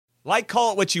Like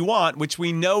Call It What You Want, which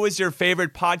we know is your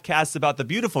favorite podcast about the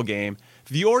beautiful game,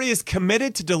 Vuori is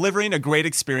committed to delivering a great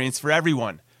experience for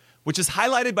everyone, which is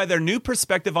highlighted by their new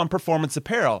perspective on performance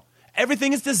apparel.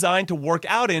 Everything is designed to work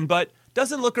out in, but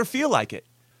doesn't look or feel like it.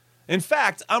 In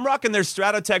fact, I'm rocking their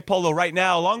Stratotech polo right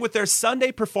now, along with their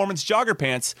Sunday Performance jogger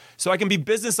pants, so I can be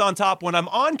business on top when I'm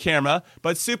on camera,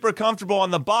 but super comfortable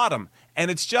on the bottom. And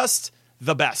it's just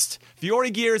the best.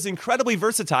 Vuori gear is incredibly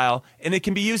versatile, and it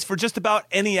can be used for just about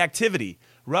any activity.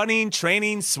 Running,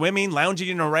 training, swimming,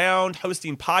 lounging around,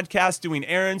 hosting podcasts, doing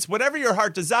errands, whatever your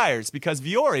heart desires, because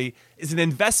Vuori is an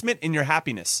investment in your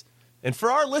happiness. And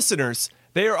for our listeners,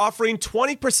 they are offering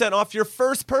 20% off your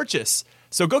first purchase.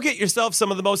 So go get yourself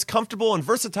some of the most comfortable and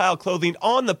versatile clothing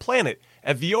on the planet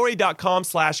at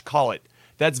vuori.com/callit.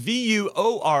 That's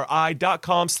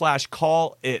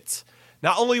VUORI.com/callit.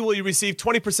 Not only will you receive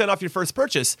 20% off your first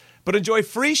purchase, but enjoy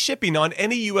free shipping on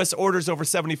any U.S. orders over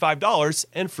 $75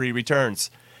 and free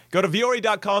returns. Go to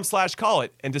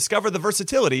vuori.com/callit and discover the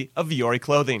versatility of Vuori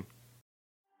clothing.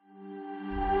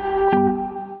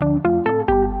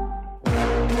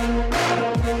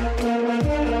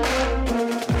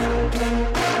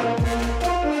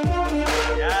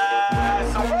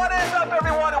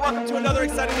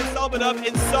 Exciting installment of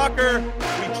In Soccer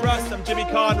We Trust. I'm Jimmy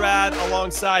Conrad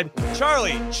alongside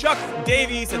Charlie, Chuck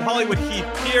Davies, and Hollywood Heath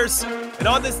Pierce. And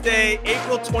on this day,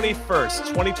 April 21st,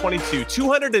 2022,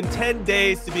 210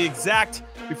 days to be exact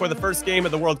before the first game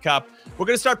of the World Cup, we're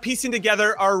going to start piecing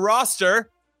together our roster,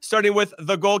 starting with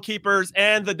the goalkeepers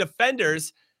and the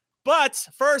defenders. But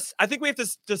first, I think we have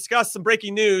to discuss some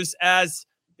breaking news, as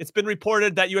it's been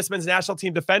reported that U.S. men's national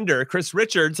team defender Chris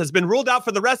Richards has been ruled out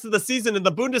for the rest of the season in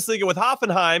the Bundesliga with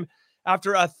Hoffenheim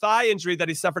after a thigh injury that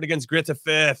he suffered against Greuther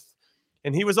Fürth.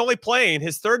 And he was only playing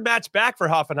his third match back for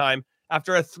Hoffenheim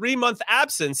after a 3-month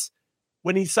absence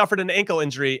when he suffered an ankle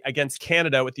injury against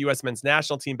Canada with the U.S. men's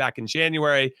national team back in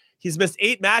January. He's missed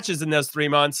 8 matches in those 3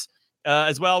 months,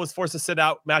 as well was forced to sit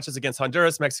out matches against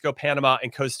Honduras, Mexico, Panama,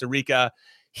 and Costa Rica.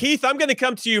 Heath, I'm going to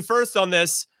come to you first on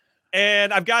this,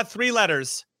 and I've got 3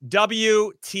 letters.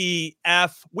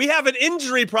 WTF. We have an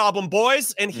injury problem,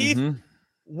 boys. And Heath,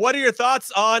 what are your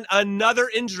thoughts on another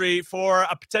injury for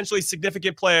a potentially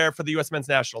significant player for the U.S. men's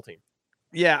national team?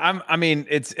 Yeah,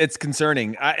 it's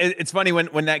concerning. It's funny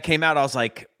when that came out, I was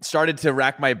like, started to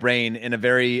rack my brain in a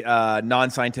very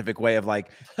non-scientific way of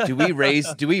like, do we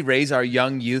raise our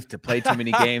young youth to play too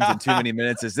many games in too many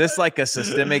minutes? Is this like a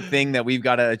systemic thing that we've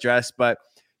got to address? But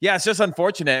yeah, it's just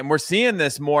unfortunate. And we're seeing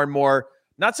this more and more.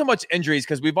 Not so much injuries,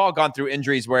 because we've all gone through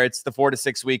injuries where it's the 4 to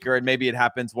 6 weeker and maybe it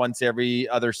happens once every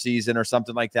other season or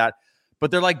something like that. But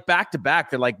they're like back to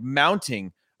back. They're like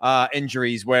mounting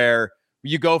injuries where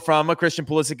you go from a Christian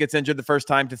Pulisic gets injured the first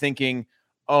time to thinking,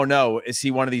 oh no, is he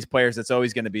one of these players that's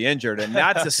always going to be injured? And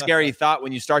that's a scary thought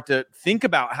when you start to think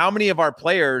about how many of our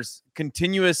players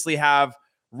continuously have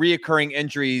reoccurring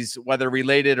injuries, whether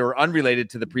related or unrelated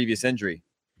to the previous injury.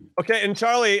 Okay, and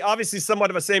Charlie, obviously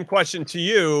somewhat of a same question to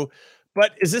you.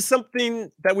 But is this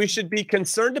something that we should be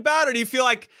concerned about? Or do you feel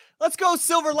like, let's go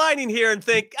silver lining here and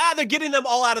think, they're getting them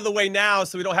all out of the way now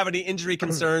so we don't have any injury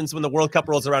concerns when the World Cup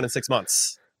rolls around in 6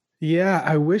 months? Yeah,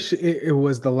 I wish it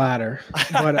was the latter.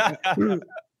 But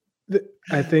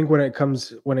I think when it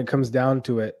comes down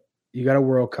to it, you got a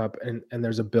World Cup and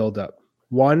there's a buildup.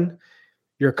 One,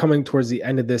 you're coming towards the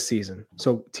end of this season.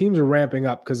 So teams are ramping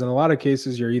up because in a lot of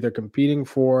cases, you're either competing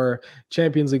for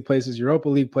Champions League places, Europa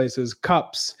League places,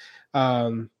 cups,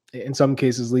 in some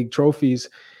cases, league trophies.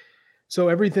 So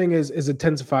everything is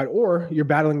intensified, or you're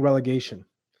battling relegation.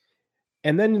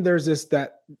 And then there's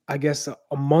that, I guess, a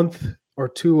month or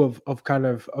two of kind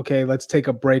of, okay, let's take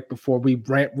a break before we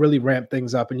really ramp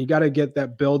things up. And you got to get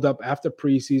that build up after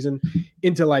preseason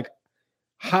into like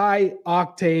high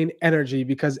octane energy,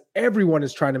 because everyone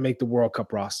is trying to make the World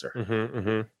Cup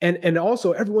roster. And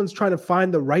also everyone's trying to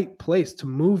find the right place to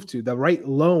move to, the right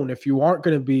loan if you aren't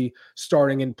going to be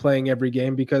starting and playing every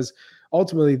game, because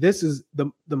ultimately this is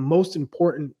the most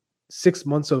important 6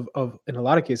 months of in a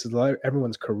lot of cases,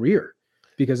 everyone's career,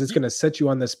 because it's going to set you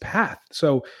on this path.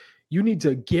 So you need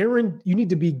to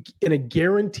be in a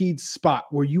guaranteed spot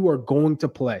where you are going to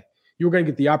play. You're going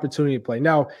to get the opportunity to play.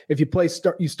 Now, if you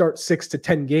start 6 to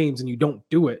 10 games and you don't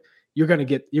do it, you're going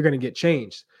to get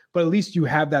changed. But at least you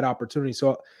have that opportunity.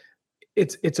 So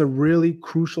it's a really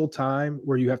crucial time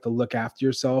where you have to look after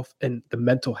yourself, and the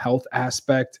mental health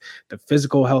aspect, the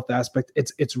physical health aspect.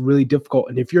 It's really difficult.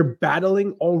 And if you're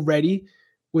battling already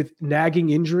with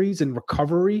nagging injuries and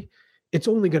recovery, it's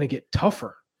only going to get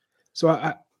tougher.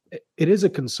 So it is a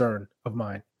concern of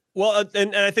mine. Well,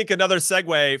 and I think another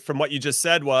segue from what you just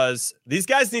said was these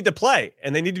guys need to play,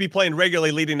 and they need to be playing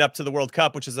regularly leading up to the World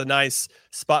Cup, which is a nice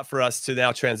spot for us to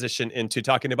now transition into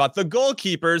talking about the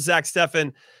goalkeepers, Zach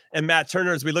Steffen and Matt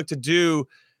Turner, as we look to do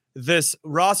this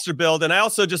roster build. And I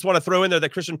also just want to throw in there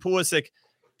that Christian Pulisic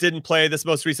didn't play this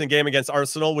most recent game against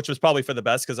Arsenal, which was probably for the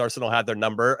best because Arsenal had their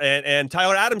number. And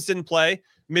Tyler Adams didn't play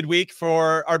midweek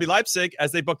for RB Leipzig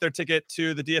as they booked their ticket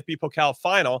to the DFB Pokal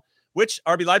final, which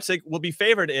RB Leipzig will be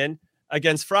favored in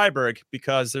against Freiburg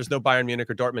because there's no Bayern Munich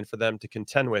or Dortmund for them to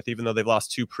contend with, even though they've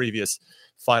lost 2 previous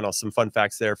finals. Some fun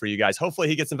facts there for you guys. Hopefully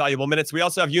he gets some valuable minutes. We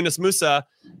also have Yunus Musa,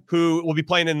 who will be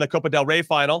playing in the Copa del Rey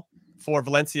final for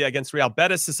Valencia against Real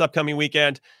Betis this upcoming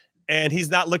weekend. And he's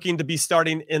not looking to be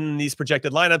starting in these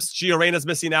projected lineups. Gio Reyna's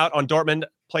missing out on Dortmund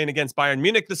playing against Bayern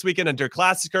Munich this weekend under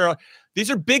Klassiker.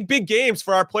 These are big, big games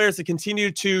for our players to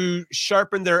continue to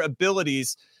sharpen their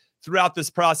abilities throughout this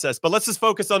process. But let's just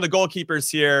focus on the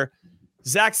goalkeepers here.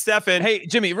 Zach Steffen. Hey,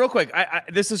 Jimmy, real quick.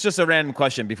 This is just a random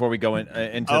question before we go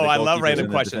into. I love random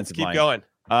questions. Keep going.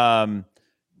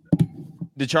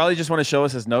 Did Charlie just want to show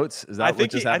us his notes? Is that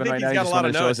what just happened right now? He just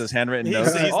wanted to show us his handwritten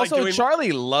notes. Also,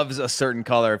 Charlie loves a certain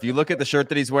color. If you look at the shirt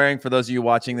that he's wearing, for those of you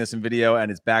watching this in video, and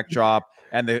his backdrop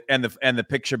and the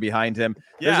picture behind him,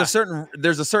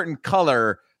 there's a certain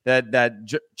color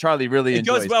that Charlie really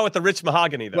enjoys. It goes well with the rich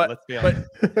mahogany, though. Let's be honest.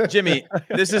 But Jimmy,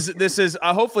 this is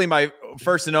hopefully my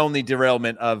first and only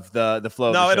derailment of the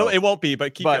flow. No, of the show. It won't be.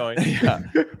 But keep going. Yeah.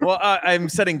 Well, I'm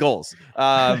setting goals.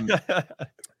 Of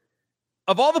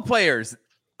all the players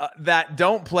that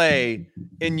don't play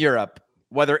in Europe,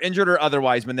 whether injured or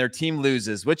otherwise, when their team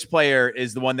loses, which player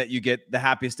is the one that you get the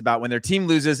happiest about when their team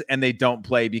loses and they don't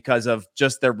play because of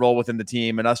just their role within the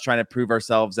team and us trying to prove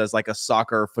ourselves as like a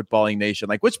soccer footballing nation?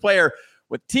 Like, which player,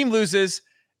 with team loses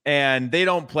and they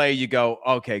don't play, you go,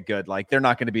 okay, good. Like, they're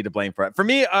not going to be to blame for it. For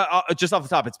me, just off the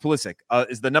top, it's Pulisic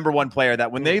is the number one player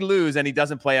that when they lose and he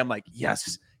doesn't play, I'm like,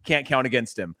 yes, can't count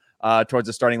against him towards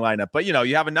the starting lineup. But,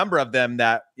 you have a number of them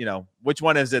that, which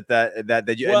one is it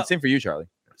that you, and same for you, Charlie.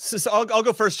 So I'll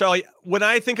go first, Charlie. When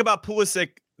I think about Pulisic,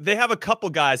 they have a couple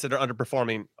guys that are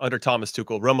underperforming under Thomas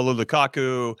Tuchel. Romelu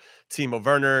Lukaku, Timo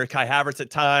Werner, Kai Havertz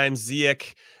at times,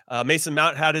 Ziyech. Mason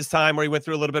Mount had his time where he went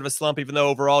through a little bit of a slump, even though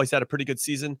overall he's had a pretty good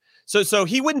season. So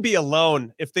he wouldn't be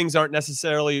alone if things aren't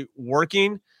necessarily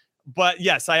working. But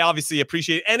yes, I obviously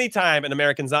appreciate any time an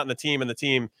American's not in the team and the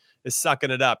team is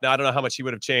sucking it up. Now, I don't know how much he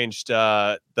would have changed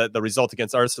the result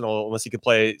against Arsenal unless he could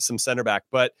play some center back.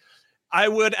 But I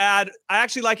would add, I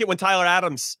actually like it when Tyler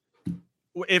Adams,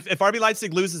 if RB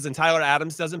Leipzig loses and Tyler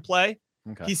Adams doesn't play,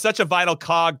 he's such a vital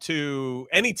cog to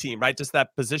any team, right? Just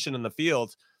that position in the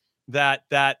field that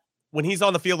when he's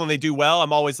on the field and they do well,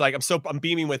 I'm always like, I'm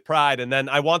beaming with pride. And then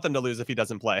I want them to lose if he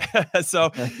doesn't play.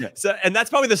 So, and that's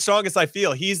probably the strongest I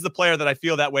feel. He's the player that I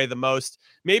feel that way the most.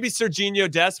 Maybe Serginho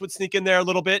Dest would sneak in there a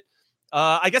little bit.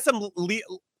 I guess I'm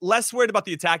less worried about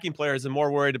the attacking players and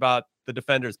more worried about the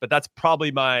defenders, but that's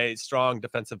probably my strong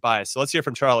defensive bias. So let's hear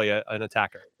from Charlie, an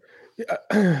attacker.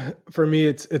 For me,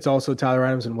 it's also Tyler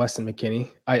Adams and Weston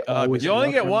McKennie. You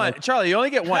only get one, Charlie. You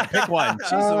only get one. Pick one.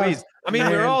 Jeez Louise. I mean,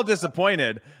 we're all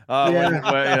disappointed.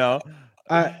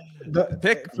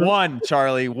 Pick one,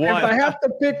 Charlie. One. If I have to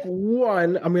pick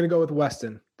one, I'm going to go with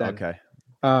Weston. Then. Okay.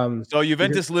 So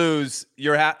Juventus lose.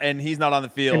 And he's not on the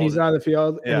field. And he's not on the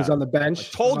field. And he's on the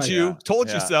bench. Told you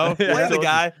so. Play the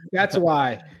guy. That's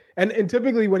why. And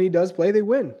typically when he does play, they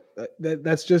win.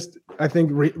 That's just, I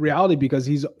think, reality, because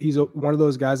he's one of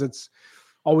those guys that's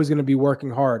always going to be working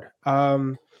hard.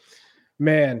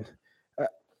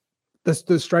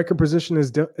 The striker position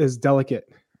is delicate.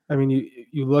 I mean,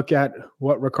 you look at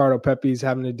what Ricardo Pepi's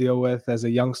having to deal with as a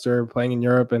youngster playing in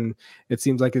Europe, and it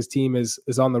seems like his team is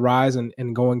on the rise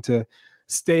and going to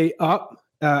stay up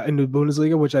in the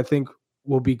Bundesliga, which I think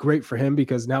will be great for him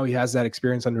because now he has that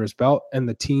experience under his belt and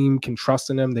the team can trust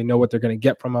in him. They know what they're going to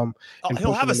get from him.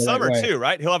 He'll have a summer too,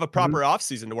 right? He'll have a proper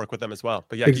offseason to work with them as well.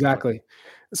 But yeah, exactly.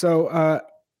 So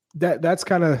that's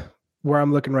kind of where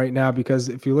I'm looking right now, because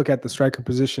if you look at the striker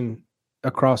position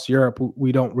across Europe,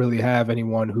 we don't really have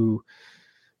anyone who,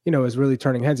 is really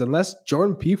turning heads unless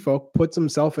Jordan Pifo puts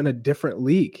himself in a different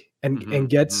league and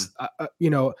gets,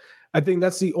 I think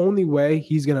that's the only way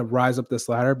he's going to rise up this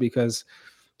ladder, because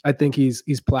I think he's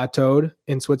plateaued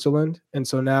in Switzerland. And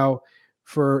so now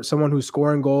for someone who's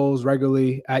scoring goals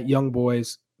regularly at Young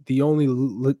Boys, the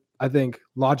only, I think,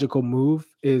 logical move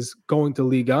is going to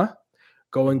Liga,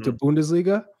 going to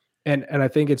Bundesliga. And I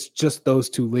think it's just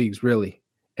those two leagues really.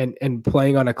 And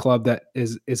playing on a club that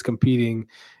is competing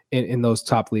in those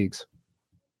top leagues.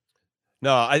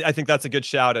 No, I think that's a good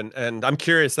shout, and I'm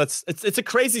curious. It's a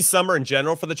crazy summer in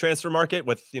general for the transfer market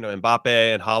with Mbappe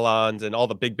and Haaland and all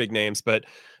the big names, but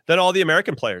then all the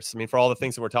American players. I mean, for all the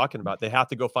things that we're talking about, they have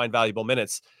to go find valuable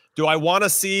minutes. Do I want to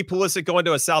see Pulisic go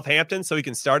into a Southampton so he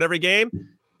can start every game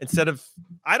instead of,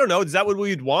 I don't know, is that what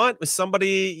we'd want with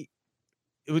somebody?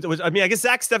 I mean, I guess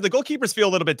Zach Steffen, the goalkeepers feel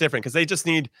a little bit different because they just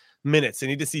need minutes. They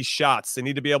need to see shots. They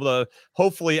need to be able to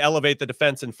hopefully elevate the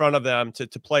defense in front of them to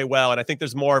play well. And I think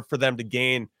there's more for them to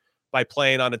gain by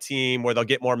playing on a team where they'll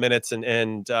get more minutes.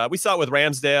 And we saw it with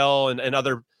Ramsdale and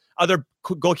other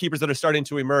goalkeepers that are starting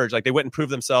to emerge. Like they went and prove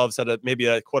themselves at maybe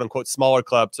a quote unquote smaller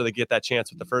club so they get that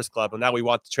chance with the first club. And now we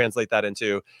want to translate that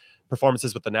into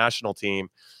performances with the national team.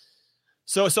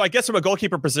 So I guess from a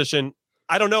goalkeeper position,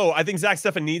 I don't know. I think Zach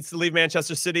Steffen needs to leave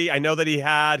Manchester City. I know that he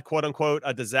had, quote unquote,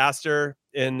 a disaster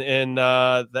in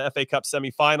the FA Cup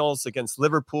semifinals against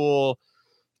Liverpool.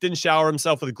 Didn't shower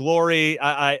himself with glory.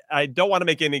 I don't want to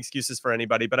make any excuses for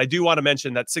anybody, but I do want to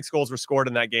mention that 6 goals were scored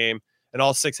in that game, and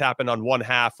all 6 happened on one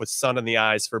half with sun in the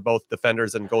eyes for both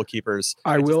defenders and goalkeepers.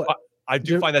 I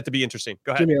do find that to be interesting.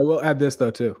 Go ahead. Jimmy, I will add this,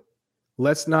 though, too.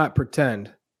 Let's not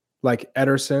pretend like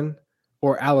Ederson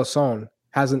or Alisson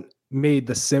hasn't made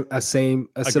a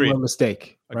similar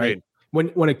mistake, right?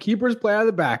 Agreed. When a keeper's play out of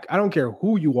the back, I don't care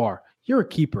who you are, you're a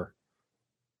keeper.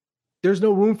 There's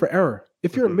no room for error.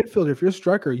 If you're a midfielder, if you're a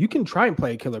striker, you can try and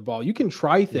play a killer ball. You can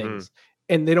try things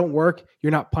and they don't work.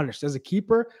 You're not punished. As a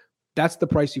keeper, that's the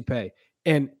price you pay.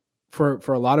 And for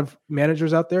a lot of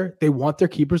managers out there, they want their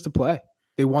keepers to play.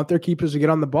 They want their keepers to get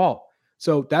on the ball.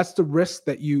 So that's the risk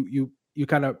that you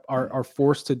kind of are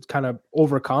forced to kind of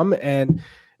overcome. And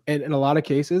in a lot of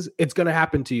cases, it's going to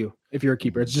happen to you if you're a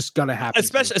keeper. It's just going to happen.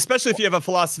 Especially if you have a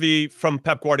philosophy from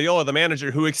Pep Guardiola, the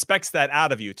manager, who expects that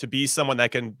out of you to be someone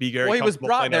that can be very. Well, he was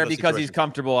brought there because he's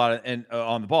comfortable on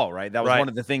the ball, right? That was one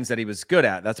of the things that he was good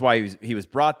at. That's why he was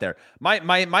brought there.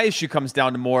 My issue comes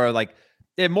down to more like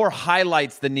it more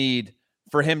highlights the need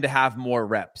for him to have more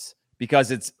reps,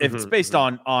 because if it's based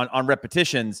on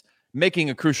repetitions, making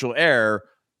a crucial error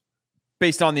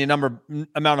based on the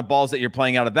amount of balls that you're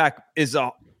playing out of back is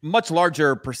a much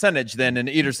larger percentage than an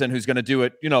Ederson who's going to do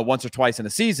it, once or twice in a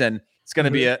season. It's going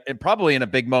to be probably in a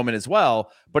big moment as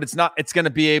well, but it's going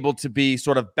to be able to be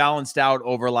sort of balanced out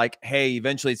over like, hey,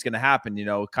 eventually it's going to happen,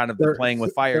 kind of the playing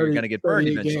with fire. You're going to get burned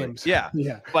eventually. Games.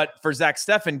 Yeah. But for Zach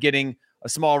Steffen getting a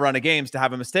small run of games to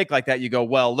have a mistake like that, you go,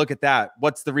 well, look at that.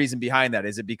 What's the reason behind that?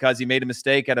 Is it because he made a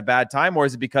mistake at a bad time, or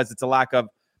is it because it's a lack of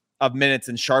minutes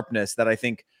and sharpness that I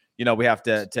think, we have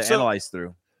to analyze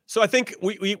through? So I think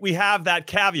we have that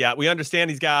caveat. We understand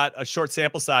he's got a short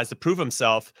sample size to prove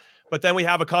himself, but then we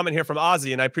have a comment here from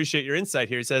Ozzy, and I appreciate your insight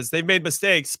here. He says, they've made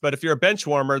mistakes, but if you're a bench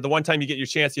warmer, the one time you get your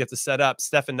chance, you have to set up.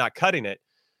 Steffen not cutting it.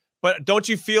 But don't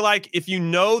you feel like if you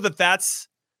know that that's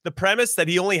the premise, that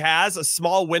he only has a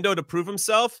small window to prove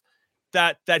himself,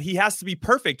 that he has to be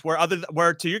perfect,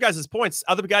 where to your guys' points,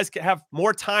 other guys can have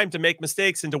more time to make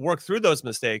mistakes and to work through those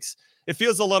mistakes. It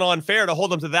feels a little unfair to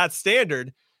hold them to that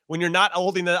standard when you're not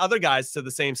holding the other guys to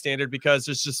the same standard, because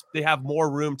they have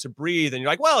more room to breathe. And you're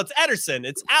like, well, it's Ederson,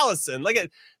 it's Alisson.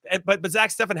 But Zach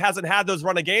Steffen hasn't had those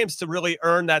run of games to really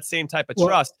earn that same type of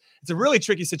trust. It's a really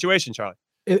tricky situation, Charlie.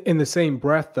 In the same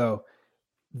breath, though,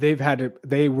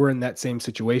 they were in that same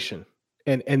situation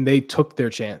and they took their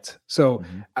chance. So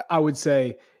I would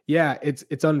say, yeah,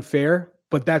 it's unfair,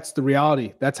 but that's the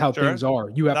reality. That's how things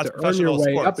are. You have to earn your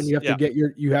way up, and you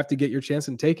have to get your chance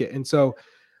and take it. And so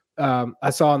I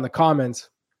saw in the comments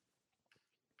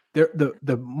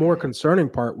the more concerning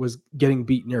part was getting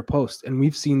beat near post, and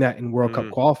we've seen that in World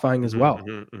Cup qualifying as well.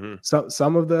 So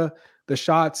some of the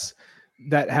shots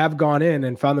that have gone in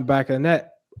and found the back of the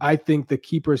net, I think the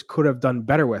keepers could have done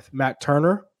better with. Matt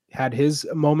Turner had his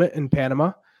moment in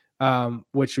Panama,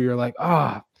 which you're like,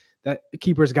 that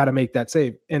keeper's got to make that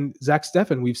save. And Zach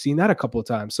Steffen, we've seen that a couple of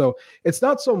times. So it's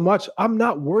not so much, I'm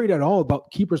not worried at all about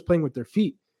keepers playing with their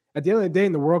feet. At the end of the day,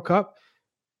 in the World Cup,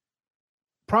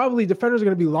 probably defenders are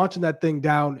going to be launching that thing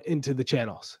down into the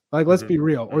channels. Like, let's be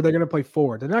real. Or they're going to play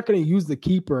forward. They're not going to use the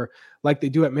keeper like they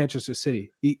do at Manchester City.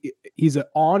 He's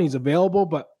available,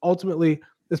 but ultimately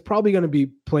it's probably going to be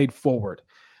played forward.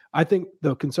 I think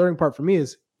the concerning part for me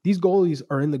is these goalies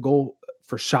are in the goal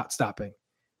for shot stopping.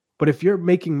 But if you're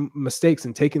making mistakes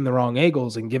and taking the wrong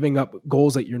angles and giving up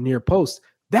goals at your near post,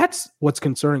 that's what's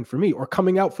concerning for me. Or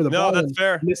coming out for the ball and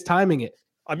mistiming it.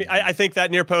 I mean, I think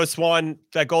that near post one,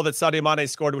 that goal that Sadio Mane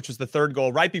scored, which was the third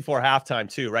goal right before halftime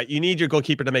too, right? You need your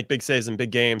goalkeeper to make big saves in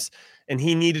big games. And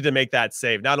he needed to make that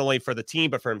save, not only for the team,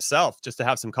 but for himself, just to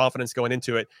have some confidence going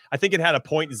into it. I think it had a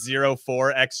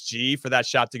 .04 XG for that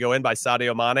shot to go in by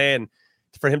Sadio Mane. And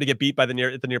for him to get beat by the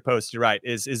near post, you're right,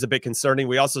 is a bit concerning.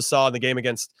 We also saw in the game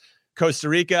against Costa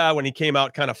Rica when he came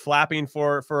out kind of flapping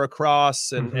for a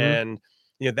cross, and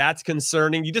that's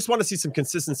concerning. You just want to see some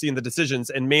consistency in the decisions,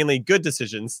 and mainly good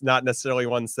decisions, not necessarily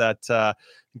ones that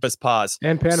just pause.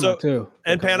 And Panama too.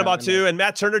 And Panama too. And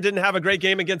Matt Turner didn't have a great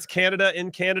game against Canada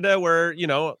in Canada, where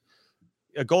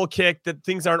a goal kick, that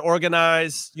things aren't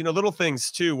organized, little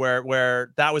things too,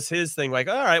 where that was his thing. Like,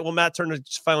 all right, well, Matt Turner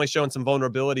finally showing some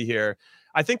vulnerability here.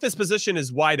 I think this position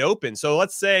is wide open. So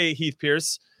let's say Heath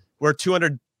Pierce, we're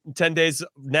 210 days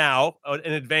now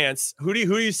in advance. Who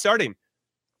are you starting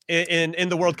in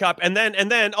the World Cup? And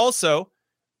then also,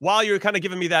 while you're kind of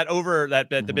giving me that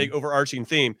the big overarching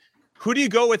theme, who do you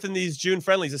go with in these June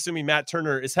friendlies, assuming Matt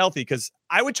Turner is healthy? Because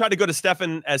I would try to go to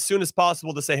Stefan as soon as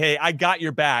possible to say, hey, I got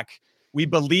your back. We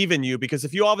believe in you. Because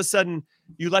if you all of a sudden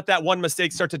you let that one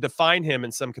mistake start to define him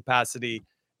in some capacity,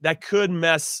 that could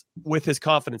mess with his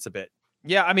confidence a bit.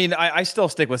 Yeah, I mean, I still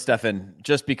stick with Stefan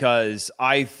just because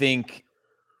I think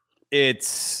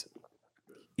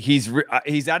he's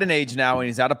at an age now, and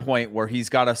he's at a point where he's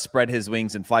got to spread his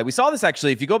wings and fly. We saw this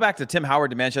actually. If you go back to Tim Howard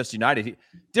to Manchester United,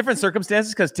 different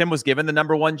circumstances, because Tim was given the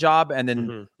number one job and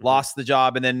then lost the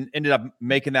job, and then ended up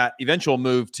making that eventual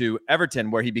move to Everton,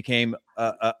 where he became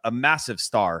a massive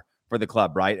star for the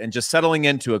club, right? And just settling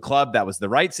into a club that was the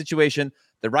right situation,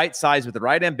 the right size, with the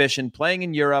right ambition, playing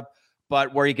in Europe,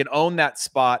 but where he could own that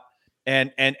spot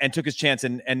and took his chance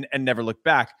and never looked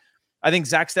back. I think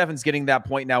Zach Stefan's getting that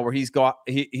point now where he's got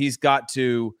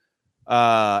to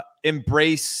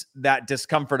embrace that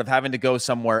discomfort of having to go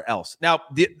somewhere else. Now,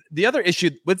 the other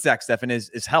issue with Zach Stefan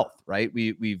is health, right?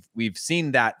 We've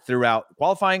seen that throughout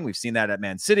qualifying. We've seen that at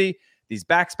Man City, these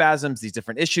back spasms, these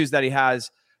different issues that he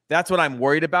has. That's what I'm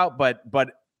worried about. But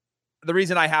the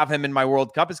reason I have him in my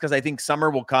World Cup is because I think summer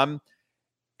will come,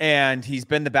 and he's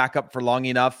been the backup for long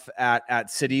enough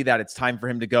at City that it's time for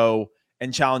him to go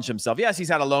and challenge himself. Yes, he's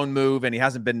had a loan move, and he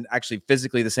hasn't been actually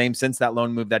physically the same since that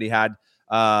loan move that he had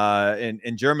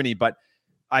in Germany. But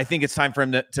I think it's time for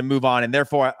him to move on. And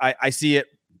therefore, I see it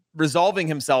resolving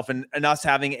himself and us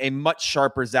having a much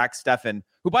sharper Zach Stefan,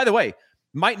 who, by the way,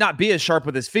 might not be as sharp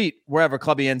with his feet wherever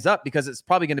club he ends up, because it's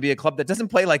probably going to be a club that doesn't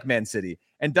play like Man City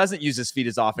and doesn't use his feet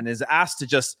as often, is asked to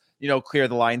just, clear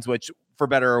the lines, which for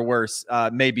better or worse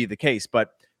may be the case,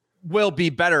 but will be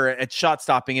better at shot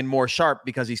stopping and more sharp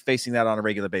because he's facing that on a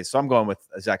regular basis. So I'm going with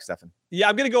Zach Stefan. Yeah,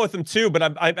 I'm going to go with him too,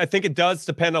 but I think it does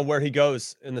depend on where he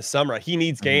goes in the summer. He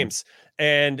needs games.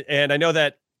 And I know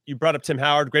that you brought up Tim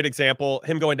Howard, great example,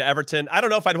 him going to Everton. I don't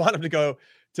know if I'd want him to go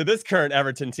to this current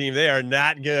Everton team. They are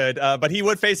not good, but he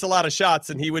would face a lot of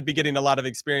shots, and he would be getting a lot of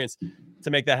experience to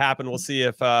make that happen. We'll see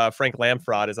if Frank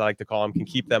Lamfrod, as I like to call him, can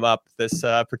keep them up. This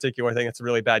particular thing, it's a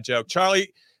really bad joke.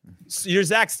 Charlie, you're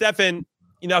Zach Stefan.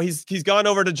 He's gone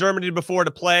over to Germany before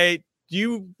to play.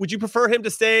 Would you prefer him to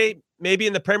stay maybe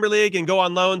in the Premier League and go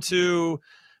on loan to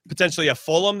potentially a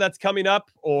Fulham that's coming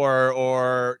up,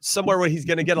 or somewhere where he's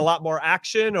going to get a lot more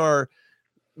action? Or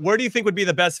where do you think would be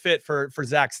the best fit for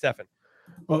Zach Stefan?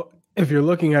 Well, if you're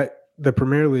looking at the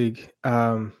Premier League,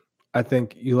 I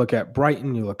think you look at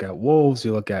Brighton, you look at Wolves,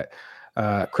 you look at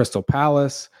Crystal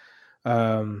Palace,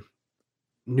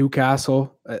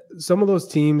 Newcastle, some of those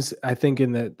teams, I think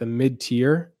in the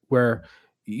mid-tier, where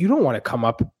you don't want to come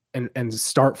up and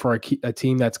start for a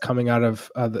team that's coming out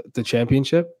of the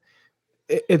championship.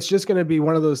 It's just going to be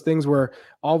one of those things where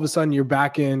all of a sudden you're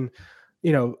back in,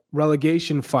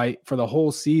 relegation fight for the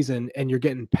whole season, and you're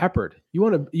getting peppered. You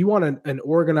want an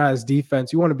organized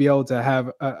defense. You want to be able to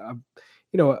have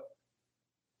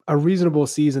a reasonable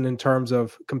season in terms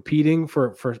of competing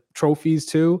for trophies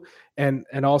too, and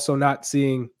also not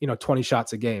seeing 20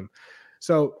 shots a game.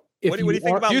 So what do you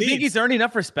think about Leeds? Do you think he's earned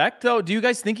enough respect though? Do you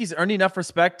guys think he's earned enough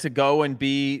respect to go and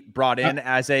be brought in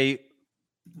as a,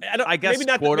 I guess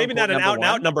maybe not an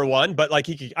out number one, but like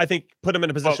I think put him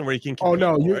in a position where he can compete.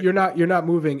 Oh no, you're not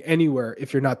moving anywhere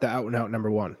if you're not the out and out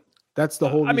number one. That's the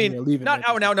whole reason you're leaving. Not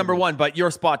out and out number one, but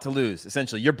your spot to lose,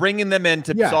 essentially. You're bringing them in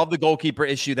to solve the goalkeeper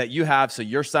issue that you have, so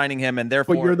you're signing him, and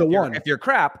therefore, but you're the one. If you're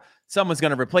crap, someone's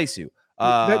going to replace you.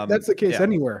 That's the case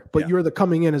anywhere, but you're the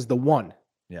coming in as the one.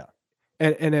 Yeah.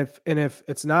 And if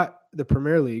it's not the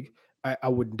Premier League, I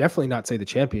would definitely not say the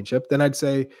championship. Then I'd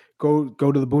say go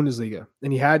to the Bundesliga.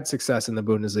 And he had success in the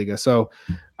Bundesliga. So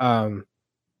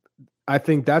I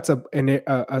think that's a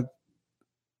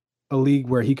league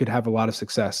where he could have a lot of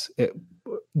success,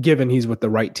 given he's with the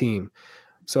right team.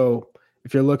 So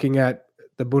if you're looking at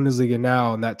the Bundesliga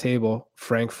now on that table,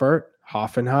 Frankfurt,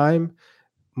 Hoffenheim,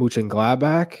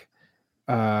 Mönchengladbach,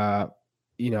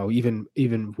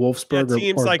 even Wolfsburg,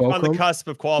 teams or like Bochum, on the cusp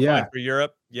of qualifying for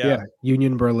Europe. Yeah.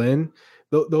 Union Berlin.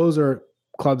 Those are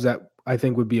clubs that I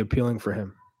think would be appealing for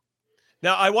him.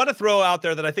 Now, I want to throw out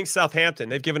there that I think Southampton,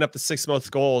 they've given up the 6th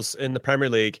most goals in the Premier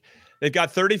League. They've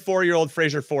got 34-year-old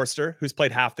Fraser Forster, who's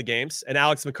played half the games, and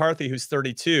Alex McCarthy, who's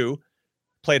 32,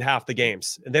 played half the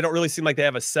games. And they don't really seem like they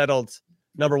have a settled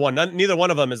number one. Neither one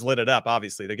of them is lit it up,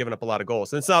 obviously. They're giving up a lot of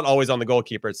goals. And it's not always on the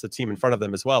goalkeeper. It's the team in front of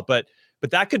them as well. But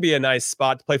that could be a nice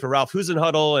spot to play for Ralph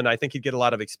Husenhuddle, and I think he'd get a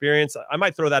lot of experience. I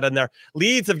might throw that in there.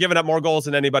 Leeds have given up more goals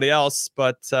than anybody else,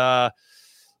 but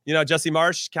Jesse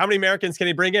Marsch, how many Americans can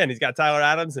he bring in? He's got Tyler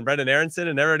Adams and Brendan Aronson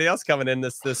and everybody else coming in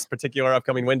this particular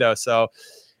upcoming window. So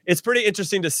it's pretty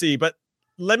interesting to see. But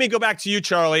let me go back to you,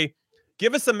 Charlie.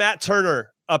 Give us a Matt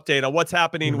Turner update on what's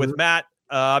happening with Matt.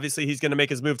 Obviously, he's going to make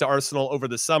his move to Arsenal over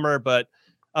the summer, but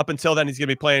up until then, he's going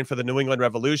to be playing for the New England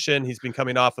Revolution. He's been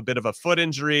coming off a bit of a foot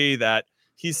injury that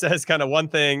he says kind of one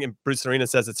thing, and Bruce Arena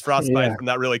says it's frostbite from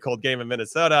that really cold game in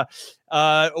Minnesota.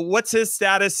 What's his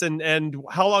status, and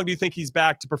how long do you think he's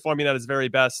back to performing at his very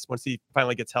best once he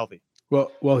finally gets healthy?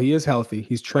 Well, he is healthy.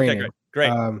 He's training. Okay,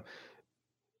 great.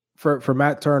 For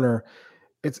Matt Turner,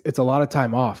 it's a lot of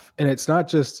time off, and it's not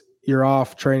just you're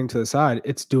off training to the side.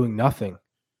 It's doing nothing.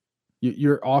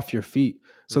 You're off your feet.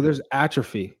 So there's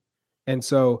atrophy, and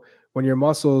so when your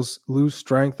muscles lose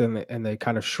strength and they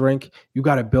kind of shrink, you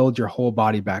got to build your whole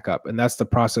body back up. And that's the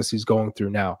process he's going through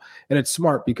now. And it's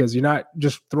smart because you're not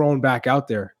just thrown back out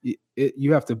there.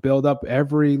 You have to build up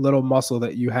every little muscle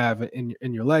that you have in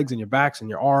your legs and your backs and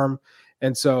your arm.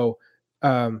 And so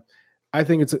I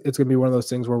think it's going to be one of those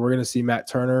things where we're going to see Matt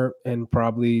Turner in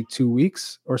probably 2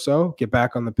 weeks or so, get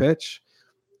back on the pitch,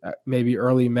 maybe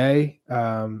early May.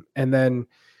 And then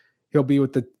he'll be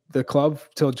with the club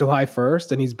till July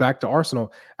 1st, and he's back to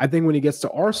Arsenal. I think when he gets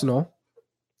to Arsenal,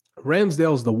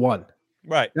 Ramsdale's the one.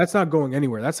 Right. That's not going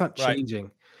anywhere. That's not changing.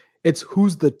 Right. It's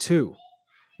who's the 2.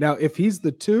 Now, if he's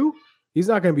the 2, he's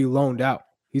not going to be loaned out.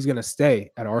 He's going to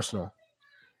stay at Arsenal.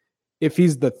 If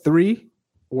he's the 3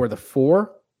 or the 4,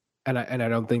 and I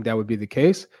don't think that would be the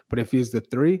case, but if he's the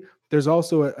 3, there's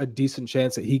also a decent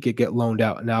chance that he could get loaned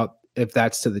out. Now, if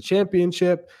that's to the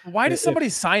championship. Why does somebody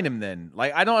sign him then?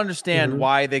 Like, I don't understand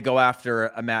why they go after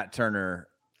a Matt Turner.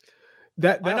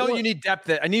 That I know you need depth.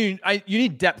 You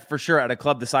need depth for sure at a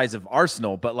club the size of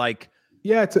Arsenal, but like,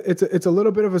 yeah, it's a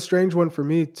little bit of a strange one for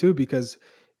me too, because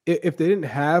if they didn't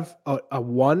have a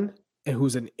one and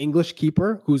who's an English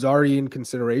keeper who's already in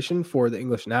consideration for the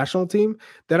English national team,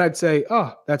 then I'd say,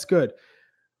 oh, that's good.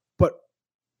 But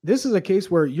this is a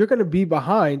case where you're going to be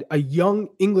behind a young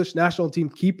English national team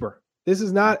keeper. This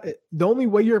is not the only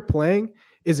way you're playing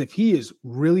is if he is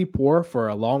really poor for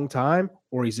a long time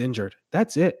or he's injured.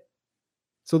 That's it.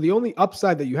 So the only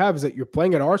upside that you have is that you're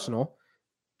playing at Arsenal.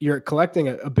 You're collecting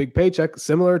a big paycheck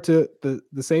similar to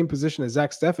the same position as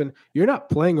Zach Steffen. You're not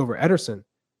playing over Ederson.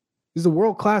 He's a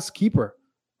world-class keeper,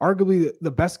 arguably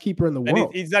the best keeper in the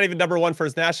world. He's not even number 1 for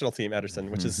his national team, Ederson,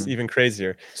 which is even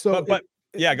crazier. So, but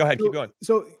yeah, go ahead. Keep going.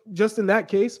 So just in that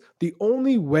case, the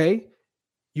only way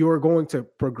you are going to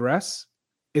progress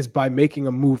is by making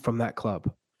a move from that club.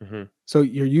 So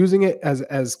you're using it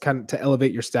as kind of to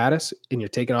elevate your status, and you're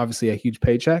taking obviously a huge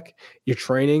paycheck. You're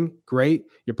training great.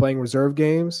 You're playing reserve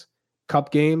games,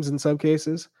 cup games in some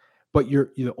cases, but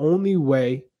you're the only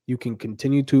way you can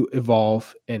continue to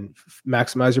evolve and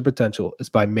maximize your potential is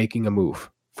by making a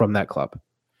move from that club.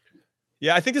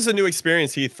 Yeah, I think this is a new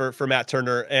experience, Heath, for Matt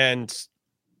Turner, and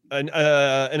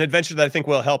an adventure that I think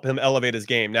will help him elevate his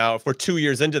game. Now, if we're 2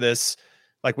 years into this,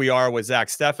 like we are with Zach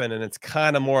Steffen, and it's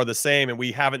kind of more of the same, and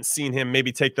we haven't seen him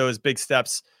maybe take those big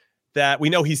steps that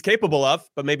we know he's capable of,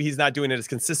 but maybe he's not doing it as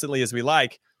consistently as we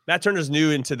like. Matt Turner's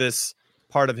new into this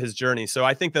part of his journey. So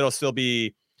I think that'll still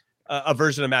be a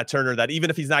version of Matt Turner that even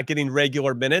if he's not getting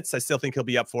regular minutes, I still think he'll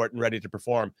be up for it and ready to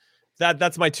perform.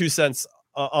 That's my 2 cents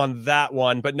on that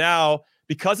one. But now,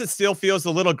 because it still feels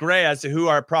a little gray as to who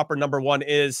our proper number 1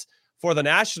 is for the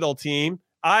national team,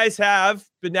 eyes have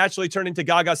been naturally turning to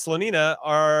Gaga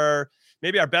Slonina,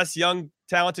 maybe our best young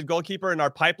talented goalkeeper in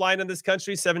our pipeline in this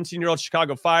country, 17-year-old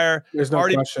Chicago Fire. There's no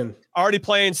question. Already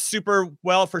playing super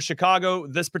well for Chicago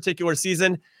this particular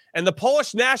season. And the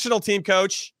Polish national team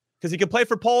coach, because he can play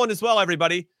for Poland as well,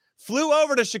 everybody, flew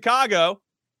over to Chicago.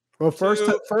 Well, first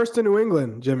to New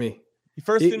England, Jimmy.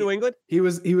 First to New England? He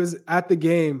was at the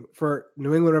game for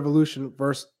New England Revolution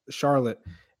versus Charlotte,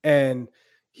 and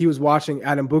he was watching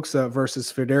Adam Buksa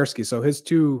versus Federski. So his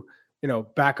 2,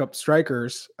 backup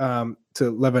strikers to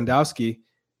Lewandowski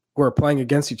were playing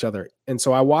against each other. And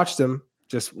so I watched him,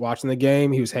 just watching the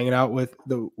game. He was hanging out with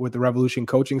the Revolution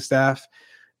coaching staff,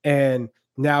 and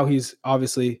now he's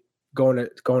obviously going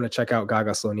to check out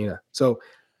Gaga Slonina. So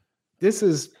this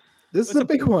is a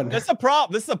big one. That's a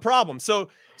problem. This is a problem. So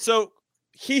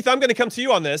Heath, I'm going to come to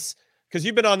you on this because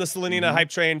you've been on the Slonina hype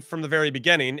train from the very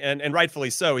beginning, and rightfully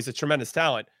so. He's a tremendous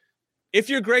talent. If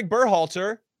you're Greg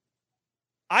Berhalter,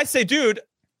 I say, dude,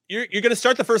 you're going to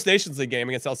start the First Nations League game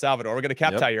against El Salvador. We're going to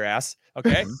cap tie your ass.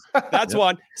 Okay. That's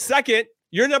one. Second,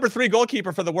 you're number 3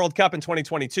 goalkeeper for the World Cup in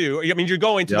 2022. I mean, you're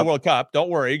going to the World Cup. Don't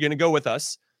worry. You're going to go with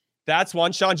us. That's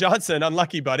one. Sean Johnson,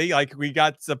 unlucky, buddy. Like, we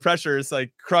got the pressures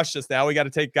like crushed us now. We got to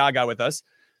take Gaga with us.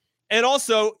 And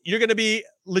also, you're going to be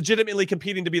legitimately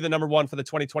competing to be the number 1 for the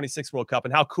 2026 World Cup.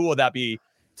 And how cool would that be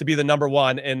to be the number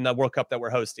 1 in the World Cup that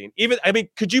we're hosting?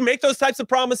 Could you make those types of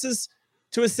promises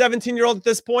to a 17-year-old at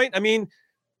this point? I mean,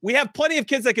 we have plenty of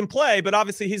kids that can play, but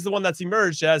obviously he's the one that's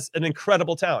emerged as an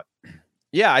incredible talent.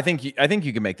 Yeah, I think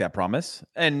you can make that promise,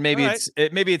 and maybe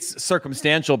it's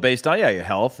circumstantial based on your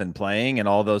health and playing and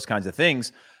all those kinds of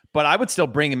things. But I would still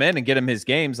bring him in and get him his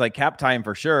games, like cap time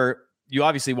for sure. You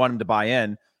obviously want him to buy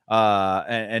in,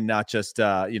 and not just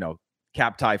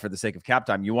cap tie for the sake of cap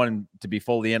time. You want him to be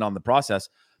fully in on the process.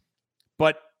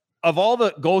 But of all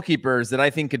the goalkeepers that I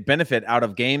think could benefit out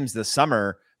of games this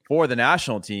summer for the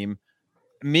national team,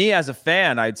 me as a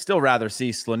fan, I'd still rather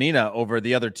see Slonina over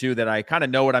the other two that I kind of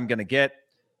know what I'm going to get.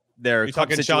 You're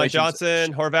talking Sean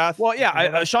Johnson, Horvath? Well,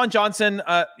 yeah, Sean Johnson,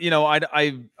 I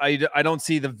don't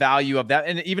see the value of that.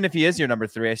 And even if he is your number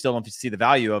 3, I still don't see the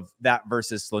value of that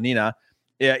versus Slonina.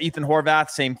 Yeah, Ethan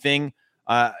Horvath, same thing.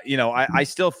 I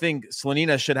still think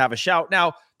Slonina should have a shout.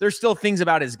 Now, there's still things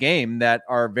about his game that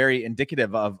are very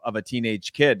indicative of a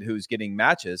teenage kid who's getting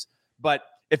matches. But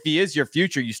if he is your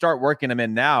future, you start working him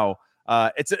in now.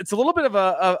 It's a little bit of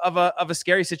a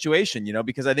scary situation,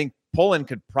 because I think Poland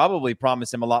could probably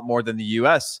promise him a lot more than the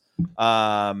U.S.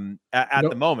 at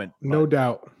the moment. No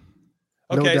doubt.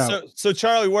 Okay, so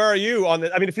Charlie, where are you on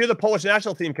this? I mean, if you're the Polish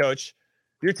national team coach,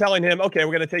 you're telling him, okay,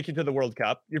 we're going to take you to the World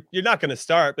Cup. You're not going to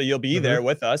start, but you'll be there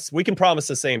with us. We can promise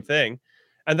the same thing.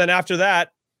 And then after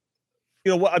that,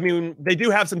 they do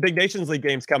have some big Nations League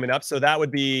games coming up. So that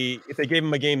would be, if they gave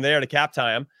him a game there to cap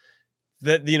tie him,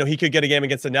 that he could get a game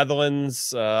against the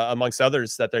Netherlands, amongst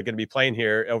others that they're going to be playing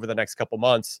here over the next couple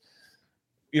months.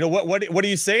 What are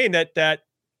you saying that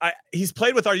he's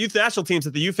played with our youth national teams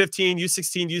at the U15,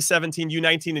 U16, U17,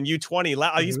 U19, and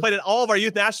U20. He's played at all of our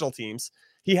youth national teams.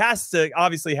 He has to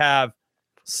obviously have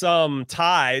some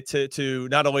tie to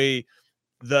not only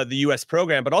the U.S.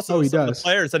 program, but also some of the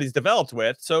players that he's developed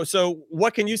with. So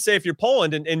what can you say if you're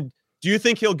Poland, and do you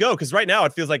think he'll go? Because right now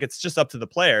it feels like it's just up to the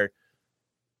player.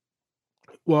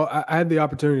 Well, I had the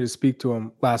opportunity to speak to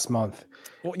him last month.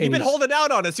 Well, you've been holding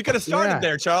out on us. You could have started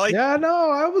there, Charlie. Yeah,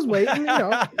 no, I was waiting.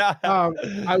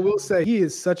 I will say he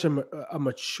is such a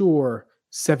mature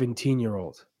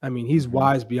 17-year-old. I mean, he's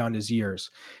wise beyond his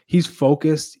years. He's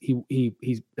focused.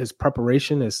 His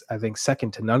preparation is, I think,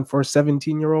 second to none for a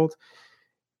 17-year-old.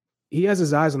 He has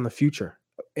his eyes on the future,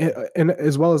 and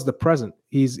as well as the present.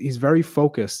 He's very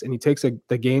focused, and he takes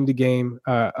the game-to-game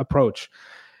approach.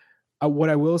 What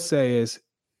I will say is,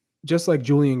 just like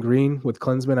Julian Green with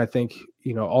Klinsmann, I think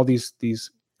all these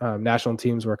national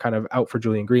teams were kind of out for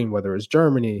Julian Green, whether it's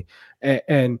Germany,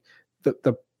 and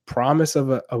the promise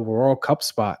of a World Cup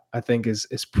spot, I think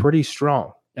is pretty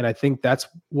strong. And I think that's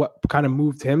what kind of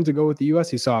moved him to go with the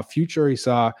U.S. He saw a future. He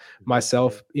saw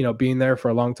myself, being there for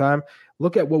a long time.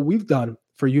 Look at what we've done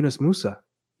for Yunus Musa.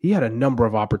 He had a number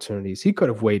of opportunities. He could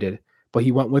have waited, but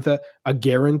he went with a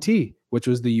guarantee, which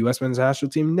was the U.S. men's national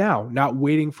team now, not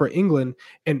waiting for England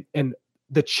and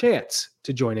the chance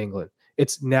to join England.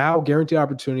 It's now guaranteed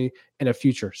opportunity and a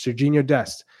future. Serginho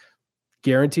Dest,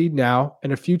 guaranteed now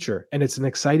and a future. And it's an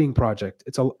exciting project.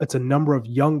 It's a number of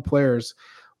young players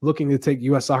looking to take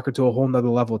U.S. soccer to a whole nother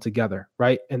level together,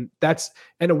 right? And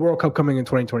a World Cup coming in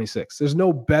 2026. There's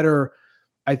no better,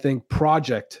 I think,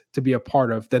 project to be a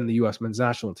part of than the U.S. men's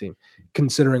national team,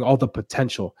 considering all the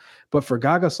potential. But for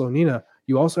Gaga Slonina,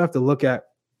 you also have to look at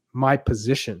my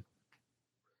position.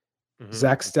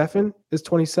 Zach Steffen is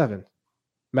 27.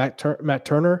 Matt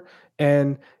Turner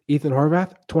and Ethan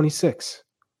Horvath, 26.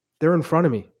 They're in front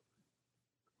of me.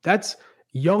 That's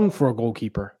young for a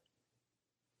goalkeeper.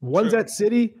 One's at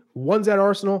City, one's at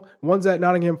Arsenal, one's at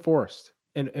Nottingham Forest,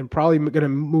 and probably going to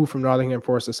move from Nottingham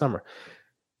Forest this summer.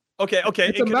 Okay.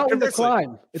 It's a mountain to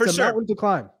climb. Mountain to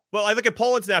climb. Well, I look at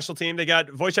Poland's national team. They got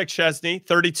Wojciech Szczesny,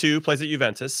 32, plays at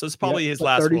Juventus. So it's probably his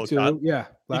last 32, World Cup. Yeah.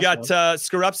 You got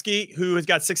Skorupski, who has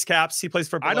got 6 caps. He plays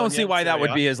for Bologna. I don't see why that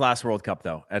would be his last World Cup,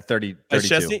 though, at 32.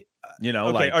 Szczesny?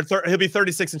 He'll be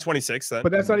 36 and 26 then.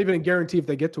 But that's not even a guarantee if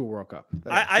they get to a World Cup.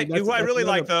 Who I really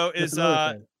like, though, is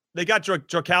they got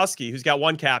Drokowski, who's got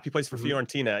 1 cap. He plays for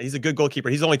Fiorentina. He's a good goalkeeper.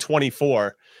 He's only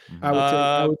 24.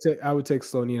 I would take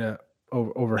Slonina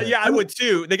over him. Yeah, I would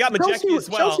too. They got Majecki as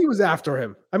well. Chelsea was after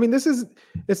him. I mean, it's not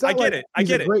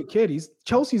he's a great kid. He was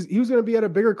going to be at a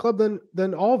bigger club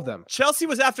than all of them. Chelsea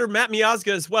was after Matt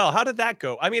Miazga as well. How did that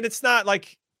go? I mean, it's not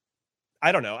like,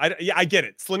 I don't know. I get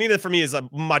it. Slonina for me is a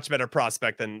much better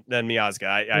prospect than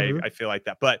Miazga. I feel like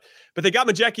that. But they got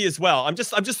Majecki as well. I'm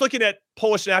just looking at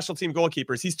Polish national team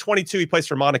goalkeepers. He's 22. He plays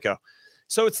for Monaco.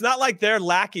 So it's not like they're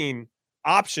lacking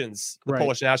options, the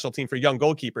Polish national team, for young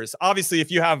goalkeepers. Obviously, if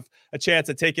you have a chance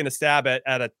at taking a stab at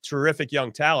a terrific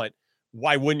young talent,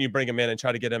 why wouldn't you bring him in and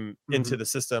try to get him into the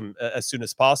system as soon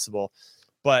as possible?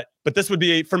 But this would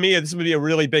be, for me, this would be a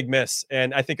really big miss.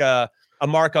 And I think a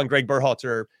mark on Greg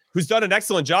Berhalter, who's done an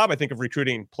excellent job, I think, of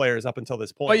recruiting players up until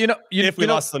this point. Well, if we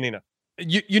lost Slonina.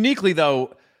 Uniquely,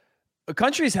 though,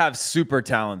 countries have super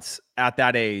talents at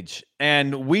that age,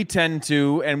 and we tend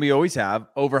to, and we always have,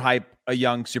 overhype a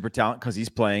young super talent because he's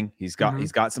playing. He's got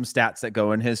some stats that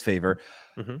go in his favor.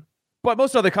 But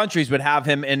most other countries would have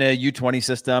him in a U20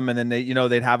 system, and then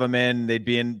they'd have him in. They'd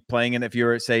be playing in. If you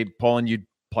were, say, Poland, you'd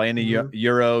play in the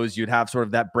Euros. You'd have sort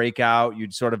of that breakout.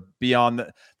 You'd sort of be on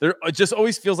the. There it just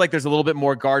always feels like there's a little bit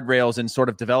more guardrails in sort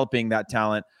of developing that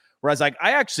talent. Whereas, like,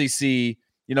 I actually see,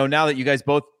 now that you guys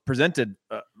both presented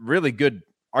really good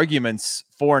arguments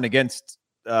for and against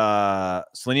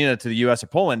Slonina to the U.S. or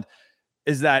Poland,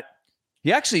 is that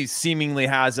he actually seemingly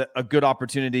has a good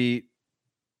opportunity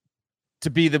to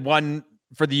be the one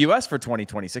for the U.S. for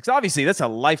 2026. Obviously, that's a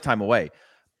lifetime away.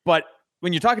 But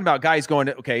when you're talking about guys going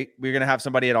to, okay, we're going to have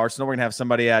somebody at Arsenal, we're going to have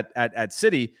somebody at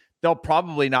City, they'll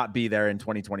probably not be there in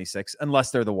 2026 unless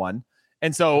they're the one.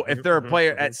 And so if they're a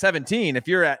player at 17, if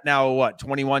you're at now,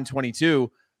 21,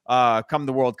 22, come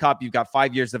the World Cup, you've got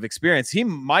 5 years of experience, he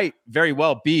might very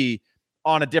well be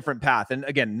on a different path. And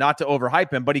again, not to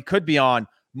overhype him, but he could be on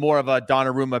more of a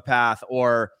Donnarumma path,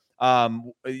 or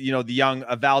the young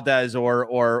Valdez,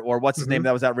 or what's his name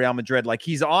that was at Real Madrid. Like,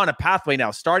 he's on a pathway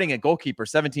now, starting at goalkeeper,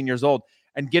 17 years old,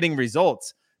 and getting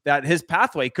results. That his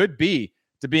pathway could be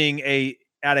to being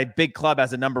at a big club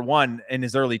as a number one in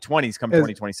his early 20s come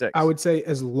 2026. I would say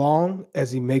as long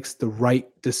as he makes the right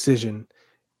decision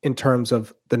in terms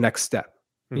of the next step.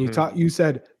 You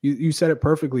said it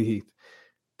perfectly, Heath.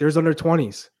 There's under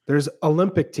 20s. There's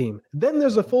Olympic team. Then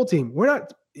there's a full team. We're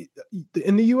not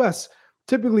in the US.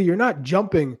 Typically, you're not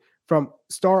jumping from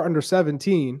star under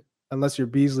 17 unless you're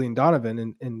Beasley and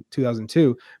Donovan in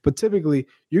 2002. But typically,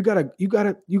 you gotta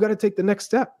take the next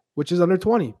step, which is under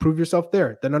 20. Prove yourself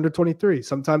there. Then under 23.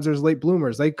 Sometimes there's late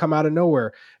bloomers. They come out of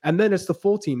nowhere, and then it's the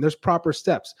full team. There's proper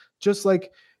steps, just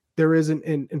like there is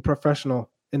in the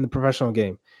professional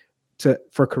game.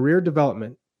 For career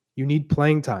development, you need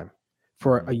playing time.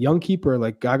 For a young keeper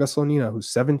like Gaga Slonina, who's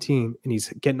 17 and he's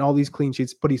getting all these clean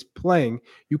sheets, but he's playing,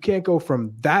 you can't go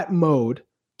from that mode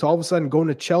to all of a sudden going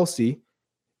to Chelsea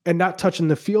and not touching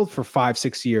the field for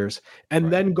 5-6 years,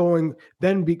 and then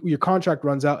your contract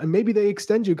runs out, and maybe they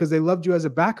extend you because they loved you as a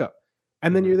backup,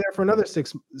 and then you're there for another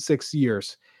six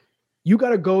years. You got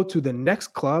to go to the next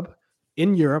club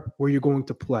in Europe where you're going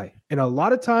to play, and a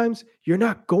lot of times you're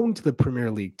not going to the Premier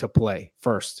League to play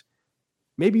first.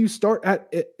 Maybe you start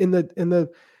in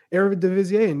the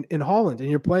Eredivisie in Holland, and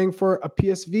you're playing for a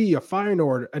PSV, a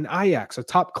Feyenoord, an Ajax, a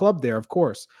top club there, of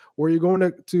course. Or you're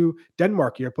going to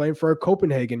Denmark, you're playing for a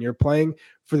Copenhagen, you're playing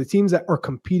for the teams that are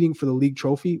competing for the league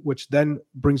trophy, which then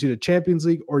brings you to Champions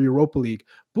League or Europa League,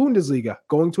 Bundesliga,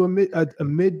 going to a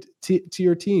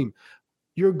mid-tier team.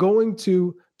 You're going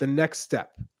to the next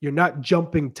step. You're not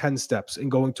jumping 10 steps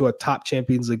and going to a top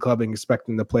Champions League club and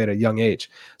expecting to play at a young age.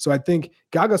 So I think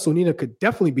Gaga Slonina could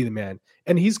definitely be the man.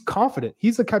 And he's confident.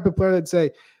 He's the type of player that'd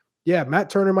say, yeah, Matt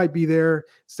Turner might be there,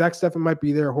 Zach Steffen might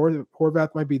be there,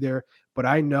 Horvath might be there, but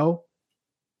I know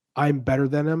I'm better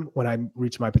than him when I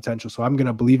reach my potential. So I'm going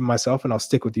to believe in myself, and I'll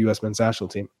stick with the U.S. men's national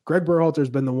team. Greg Berhalter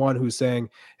has been the one who's saying,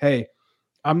 hey,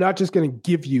 I'm not just going to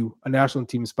give you a national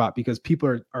team spot because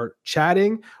people are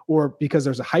chatting or because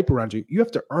there's a hype around you. You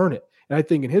have to earn it. And I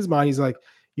think in his mind, he's like,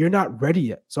 you're not ready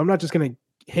yet. So I'm not just going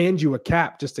to hand you a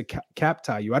cap just to cap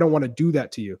tie you. I don't want to do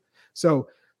that to you. So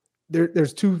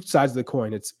there's two sides of the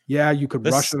coin. It's, you could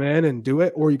rush them in and do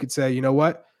it, or you could say, you know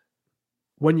what?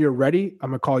 When you're ready, I'm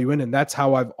going to call you in. And that's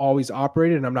how I've always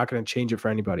operated, and I'm not going to change it for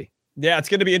anybody. Yeah, it's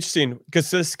going to be interesting because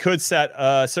this could set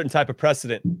a certain type of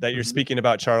precedent that you're speaking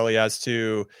about, Charlie, as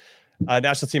to a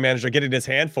national team manager getting his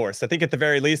hand forced. I think at the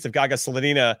very least, if Gaga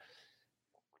Slonina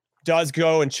does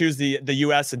go and choose the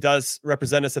U.S. and does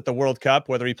represent us at the World Cup,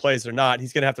 whether he plays or not,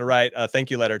 he's going to have to write a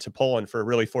thank you letter to Poland for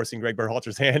really forcing Greg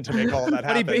Berhalter's hand to make all of that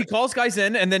happen. But he calls guys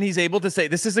in, and then he's able to say,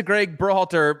 this is a Greg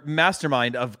Berhalter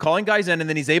mastermind of calling guys in, and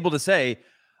then he's able to say,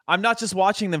 I'm not just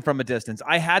watching them from a distance.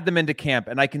 I had them into camp,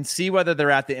 and I can see whether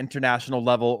they're at the international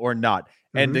level or not.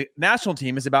 And the national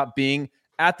team is about being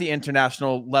at the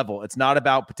international level. It's not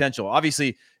about potential.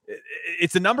 Obviously,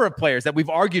 it's a number of players that we've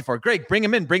argued for. Greg, bring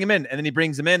him in. And then he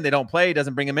brings them in. They don't play. He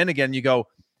doesn't bring them in again. You go,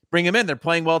 bring him in. They're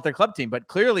playing well at their club team. But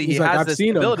clearly he has this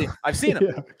ability. I've seen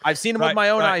him. Yeah. I've seen him with my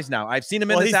own eyes now. I've seen him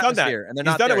in this atmosphere. And they're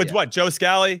not there yet. He's done it with what? Joe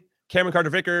Scally, Cameron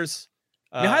Carter-Vickers,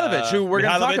 Mihailovic, who we're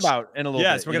going to talk about in a little bit.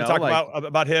 Yes, we're going to talk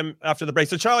about him after the break.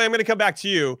 So, Charlie, I'm going to come back to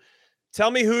you.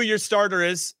 Tell me who your starter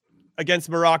is against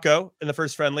Morocco in the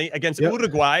first friendly, against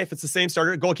Uruguay, if it's the same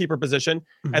starter, goalkeeper position,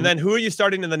 and then who are you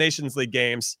starting in the Nations League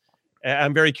games?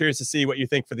 I'm very curious to see what you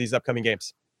think for these upcoming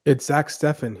games. It's Zach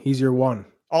Steffen. He's your one.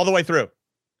 All the way through?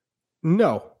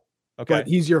 No. Okay. But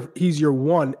he's your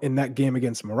one in that game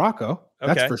against Morocco.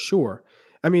 That's for sure.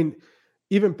 I mean,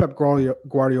 even Pep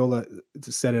Guardiola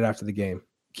said it after the game.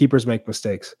 Keepers make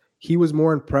mistakes. He was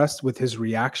more impressed with his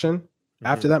reaction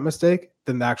after that mistake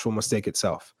than the actual mistake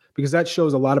itself, because that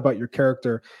shows a lot about your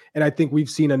character. And I think we've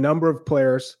seen a number of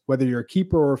players, whether you're a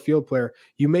keeper or a field player,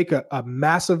 you make a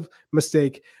massive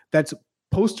mistake that's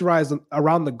posterized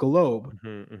around the globe.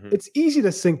 It's easy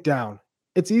to sink down.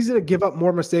 It's easy to give up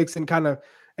more mistakes and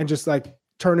just like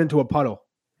turn into a puddle.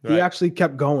 Right. He actually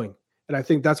kept going. And I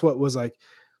think that's what was like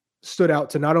stood out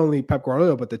to not only Pep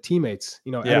Guardiola, but the teammates.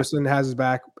 Ederson has his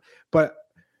back, but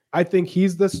I think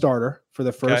he's the starter for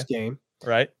the first game.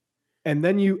 Right. And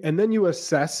then you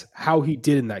assess how he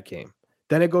did in that game.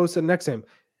 Then it goes to the next game.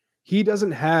 He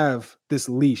doesn't have this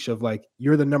leash of like,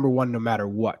 you're the number one no matter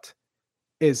what.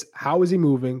 How is he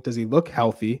moving? Does he look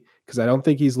healthy? Because I don't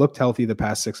think he's looked healthy the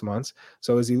past 6 months.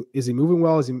 So is he moving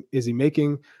well? Is he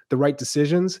making the right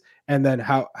decisions? And then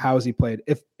how has he played?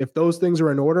 If those things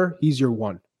are in order, he's your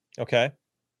one. Okay.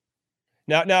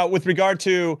 Now with regard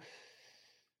to,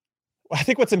 I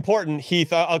think what's important,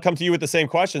 Heath, I'll come to you with the same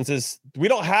questions, is we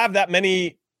don't have that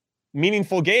many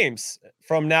meaningful games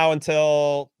from now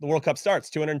until the World Cup starts.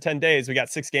 210 days. We got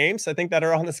 6 games, I think, that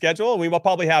are on the schedule. We will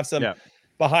probably have some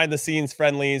behind the scenes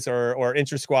friendlies or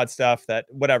inter-squad stuff that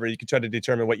whatever, you can try to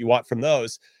determine what you want from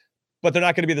those. But they're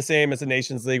not going to be the same as the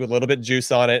Nations League with a little bit of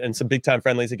juice on it and some big time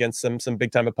friendlies against some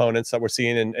big time opponents that we're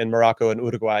seeing in Morocco and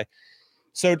Uruguay.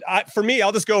 So for me,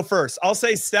 I'll just go first. I'll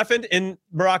say Steffen in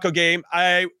Morocco game.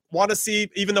 I want to see,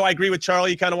 even though I agree with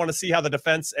Charlie, you kind of want to see how the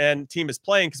defense and team is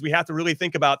playing, because we have to really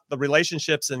think about the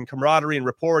relationships and camaraderie and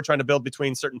rapport we're trying to build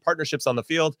between certain partnerships on the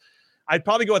field. I'd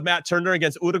probably go with Matt Turner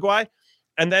against Uruguay.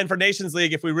 And then for Nations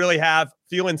League, if we really have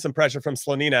feeling some pressure from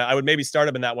Slonina, I would maybe start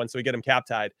him in that one so we get him cap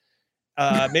tied.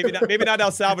 Maybe not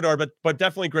El Salvador, but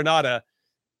definitely Grenada.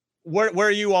 Where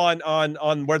are you on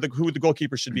who the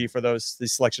goalkeeper should be for these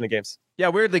selection of games? Yeah,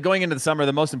 weirdly, going into the summer,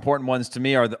 the most important ones to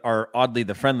me are oddly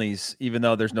the friendlies, even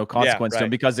though there's no consequence to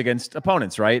them, because against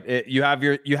opponents, right? You have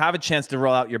a chance to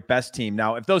roll out your best team.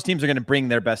 Now, if those teams are going to bring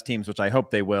their best teams, which I hope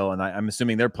they will, and I'm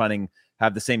assuming they're planning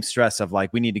have the same stress of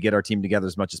like, we need to get our team together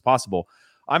as much as possible.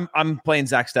 I'm playing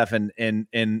Zach Steffen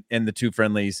in the 2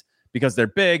 friendlies because they're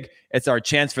big. It's our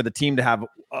chance for the team to have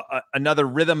another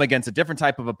rhythm against a different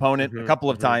type of opponent a couple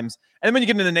of times. And when you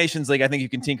get into the Nations League, I think you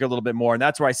can tinker a little bit more. And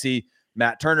that's where I see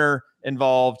Matt Turner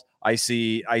involved. I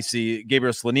see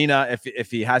Gabriel Slonina, if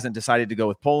he hasn't decided to go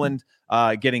with Poland,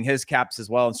 getting his caps as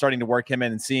well and starting to work him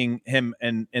in and seeing him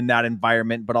in that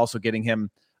environment, but also getting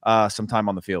him some time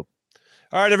on the field.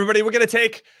 All right, everybody, we're going to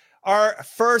take our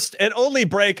first and only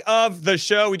break of the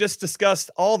show. We just discussed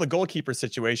all the goalkeeper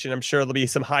situation. I'm sure there'll be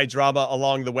some high drama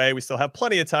along the way. We still have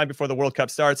plenty of time before the World Cup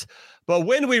starts. But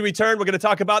when we return, we're going to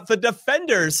talk about the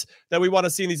defenders that we want to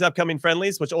see in these upcoming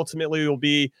friendlies, which ultimately will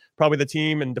be probably the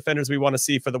team and defenders we want to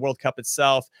see for the World Cup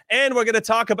itself. And we're going to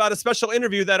talk about a special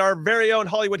interview that our very own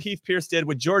Hollywood Heath Pierce did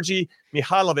with Georgi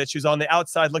Mihailovic, who's on the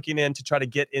outside looking in to try to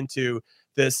get into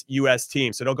this U.S.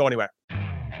 team. So don't go anywhere.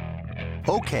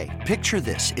 Okay, picture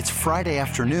this. It's Friday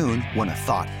afternoon when a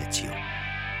thought hits you.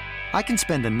 I can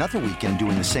spend another weekend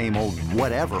doing the same old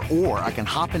whatever, or I can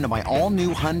hop into my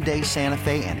all-new Hyundai Santa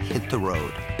Fe and hit the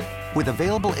road. With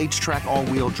available H-Track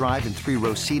all-wheel drive and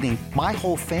 3-row seating, my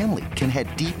whole family can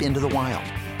head deep into the wild.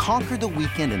 Conquer the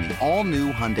weekend in the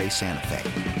all-new Hyundai Santa Fe.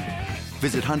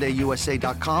 Visit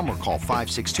HyundaiUSA.com or call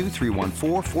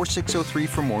 562-314-4603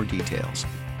 for more details.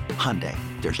 Hyundai,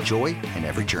 there's joy in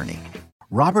every journey.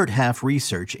 Robert Half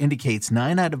research indicates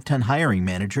 9 out of 10 hiring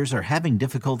managers are having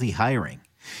difficulty hiring.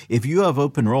 If you have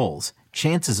open roles,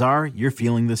 chances are you're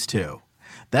feeling this too.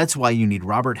 That's why you need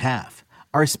Robert Half.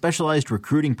 Our specialized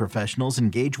recruiting professionals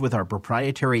engage with our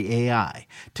proprietary AI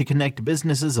to connect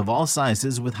businesses of all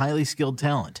sizes with highly skilled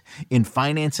talent in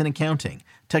finance and accounting,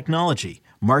 technology,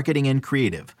 marketing and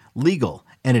creative, legal,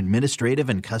 and administrative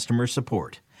and customer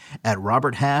support. At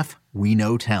Robert Half, we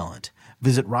know talent.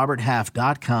 Visit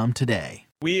roberthalf.com today.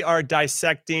 We are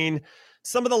dissecting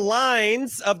some of the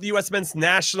lines of the U.S. men's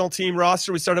national team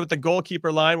roster. We started with the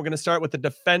goalkeeper line. We're going to start with the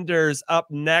defenders up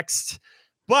next.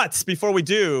 But before we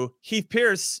do, Heath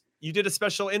Pierce, you did a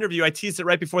special interview. I teased it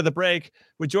right before the break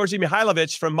with Georgi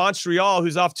Mihailovic from Montreal,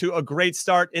 who's off to a great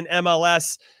start in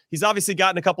MLS. He's obviously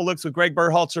gotten a couple looks with Greg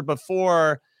Berhalter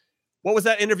before. What was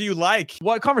that interview like?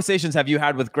 What conversations have you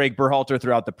had with Greg Berhalter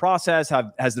throughout the process?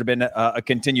 Has there been a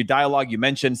continued dialogue? You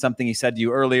mentioned something he said to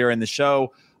you earlier in the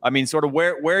show. I mean, sort of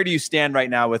where do you stand right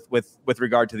now with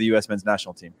regard to the U.S. men's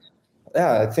national team?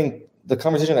 Yeah, I think the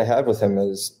conversation I had with him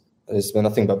has been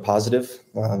nothing but positive.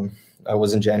 I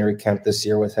was in January camp this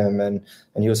year with him, and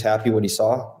he was happy what he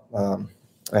saw.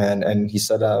 And he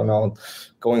said,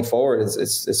 going forward,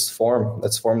 it's form.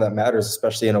 That's form that matters,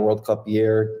 especially in a World Cup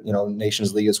year.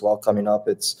 Nations League as well coming up.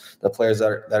 It's the players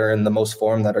that are in the most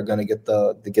form that are going to get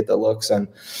the looks. And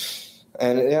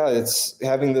yeah, it's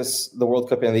having the World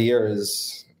Cup in the year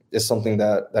is something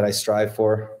that I strive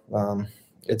for.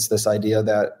 It's this idea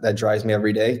that drives me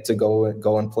every day to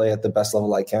go and play at the best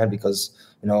level I can, because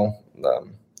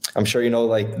I'm sure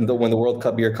when the World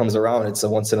Cup year comes around, it's a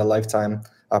once in a lifetime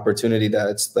opportunity that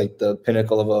it's like the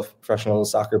pinnacle of a professional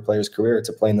soccer player's career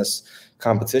to play in this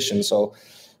competition. So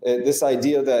this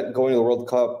idea that going to the World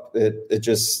Cup, it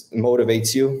just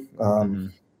motivates you.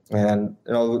 And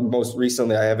most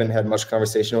recently, I haven't had much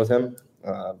conversation with him,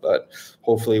 but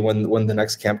hopefully when the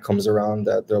next camp comes around,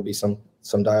 that there'll be some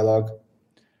dialogue.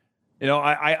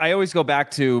 I always go back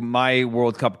to my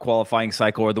World Cup qualifying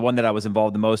cycle, or the one that I was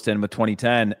involved the most in with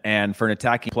 2010. And for an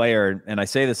attacking player, and I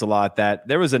say this a lot, that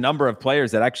there was a number of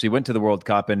players that actually went to the World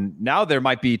Cup, and now there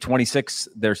might be 26,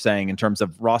 they're saying, in terms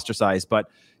of roster size. But,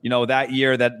 that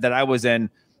year that I was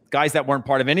in, guys that weren't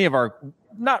part of any of our,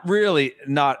 not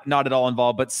at all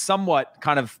involved, but somewhat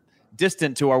kind of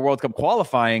distant to our World Cup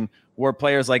qualifying, were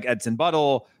players like Edson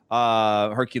Buttle,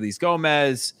 Herculez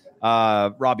Gomez,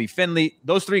 Robbie Finley.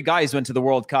 Those three guys went to the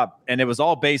World Cup, and it was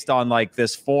all based on like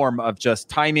this form of just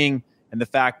timing and the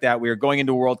fact that we were going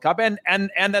into a World Cup, and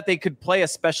that they could play a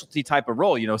specialty type of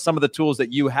role. Some of the tools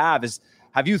that you have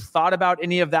you thought about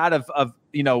any of that of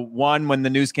one, when the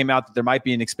news came out that there might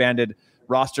be an expanded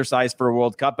roster size for a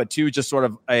World Cup, but two, just sort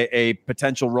of a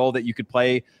potential role that you could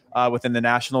play within the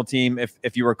national team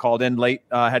if you were called in late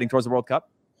heading towards the World Cup?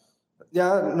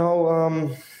 Yeah,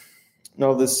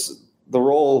 the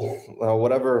role,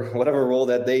 whatever role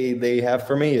that they have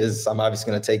for me I'm obviously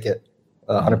going to take it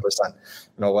 100%.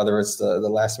 Whether it's the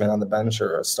last man on the bench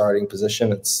or a starting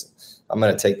position, I'm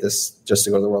going to take this just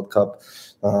to go to the World Cup.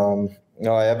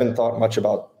 I haven't thought much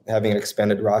about having an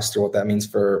expanded roster, what that means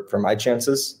for my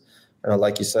chances.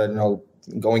 Like you said,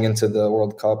 going into the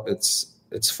World Cup,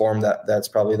 it's form that's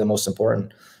probably the most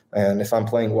important. And if I'm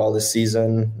playing well this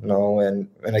season, and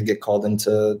I get called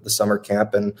into the summer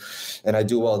camp and I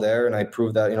do well there, and I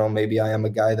prove that, maybe I am a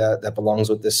guy that belongs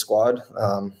with this squad.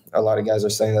 A lot of guys are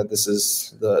saying that this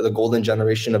is the golden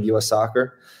generation of U.S.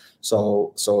 soccer.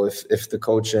 So if the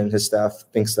coach and his staff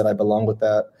thinks that I belong with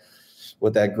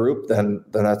that group, then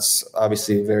that's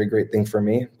obviously a very great thing for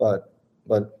me. But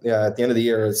yeah, at the end of the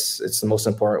year, it's the most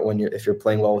important if you're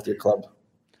playing well with your club.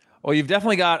 Well, you've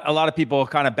definitely got a lot of people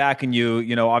kind of backing you.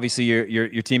 Obviously your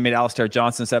teammate Alistair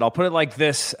Johnson said, "I'll put it like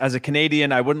this: as a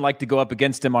Canadian, I wouldn't like to go up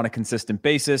against him on a consistent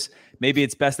basis. Maybe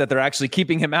it's best that they're actually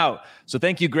keeping him out. So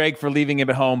thank you, Greg, for leaving him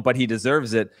at home, but he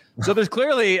deserves it." So there's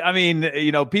clearly,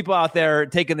 people out there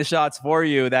taking the shots for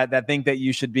you that think that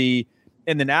you should be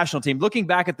in the national team. Looking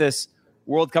back at this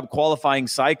World Cup qualifying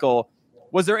cycle,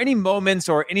 was there any moments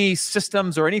or any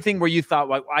systems or anything where you thought,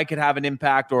 like, I could have an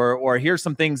impact, or here's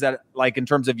some things that, like, in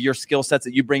terms of your skill sets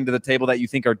that you bring to the table that you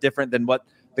think are different than what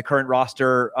the current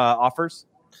roster offers?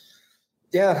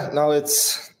 Yeah, no,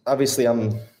 it's obviously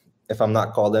if I'm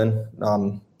not called in,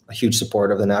 I'm a huge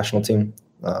supporter of the national team.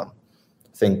 I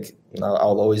think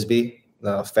I'll always be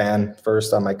a fan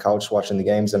first on my couch watching the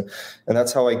games. And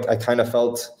that's how I kind of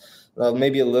felt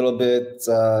maybe a little bit,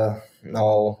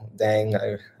 dang,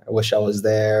 I wish I was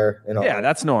there. Yeah,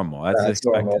 that's normal. That's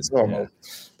expected. It's normal. Yeah.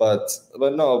 But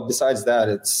no, besides that,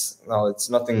 it's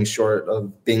nothing short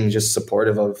of being just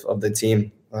supportive of the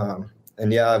team.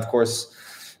 And yeah, of course,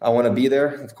 I want to be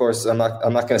there. Of course, I'm not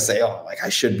going to say, I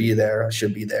should be there.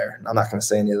 I'm not going to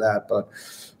say any of that.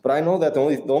 But I know that the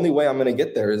only way I'm going to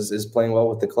get there is playing well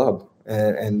with the club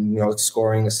and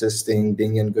scoring, assisting,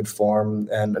 being in good form,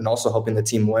 and also helping the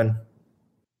team win.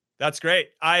 That's great.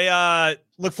 I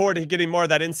look forward to getting more of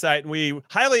that insight. And we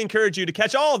highly encourage you to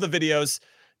catch all of the videos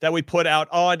that we put out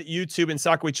on YouTube. And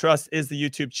Soccer We Trust is the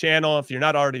YouTube channel. If you're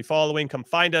not already following, come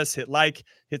find us, hit like,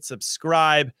 hit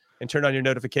subscribe. and turn on your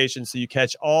notifications so you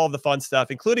catch all the fun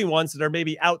stuff, including ones that are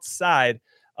maybe outside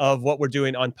of what we're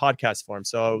doing on podcast form.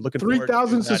 So looking forward to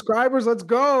 3,000 subscribers. Let's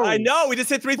go. I know we just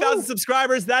hit 3,000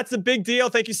 subscribers. That's a big deal.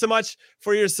 Thank you so much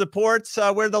for your support.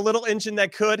 We're the little engine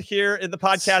that could here in the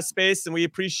podcast space, and we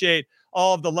appreciate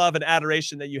all of the love and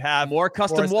adoration that you have. More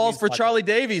custom walls for Charlie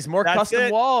Davies. More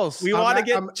custom walls. We want to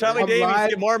get Charlie Davies to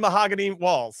get more mahogany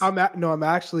walls. I'm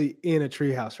actually in a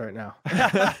treehouse right now.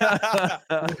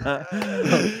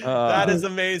 That is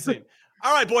amazing.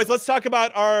 All right, boys, let's talk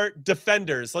about our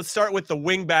defenders. Let's start with the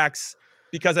wingbacks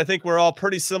because I think we're all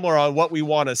pretty similar on what we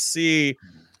want to see.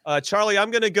 Charlie, I'm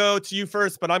going to go to you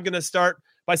first, but I'm going to start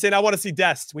by saying I want to see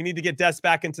Dest. We need to get Dest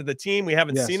back into the team. We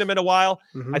haven't seen him in a while.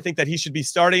 I think that he should be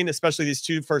starting, especially these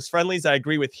two first friendlies. I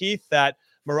agree with Heath that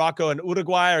Morocco and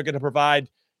Uruguay are going to provide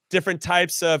different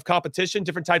types of competition,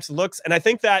 different types of looks. And I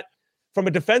think that from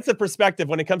a defensive perspective,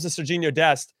 when it comes to Serginho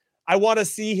Dest, I want to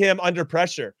see him under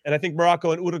pressure. And I think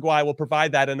Morocco and Uruguay will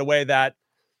provide that in a way that,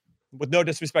 with no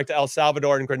disrespect to El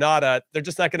Salvador and Grenada, they're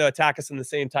just not going to attack us in the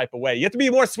same type of way. You have to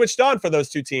be more switched on for those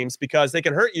two teams because they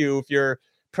can hurt you if you're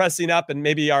pressing up and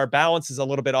maybe our balance is a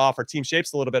little bit off, our team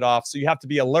shape's a little bit off. So you have to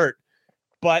be alert.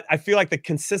 But I feel like the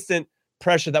consistent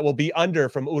pressure that will be under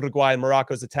from Uruguay and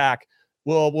Morocco's attack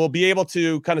we'll be able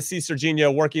to kind of see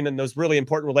Serginho working in those really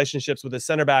important relationships with his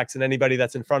center backs and anybody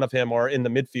that's in front of him or in the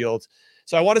midfield.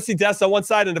 So I want to see Dest on one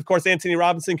side. And of course, Anthony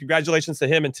Robinson, congratulations to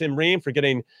him and Tim Ream for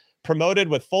getting promoted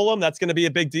with Fulham. That's going to be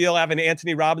a big deal. Having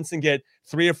Anthony Robinson get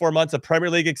 3 or 4 months of Premier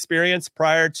League experience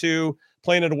prior to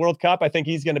playing at a World Cup. I think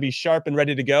he's going to be sharp and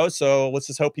ready to go. So let's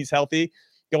just hope he's healthy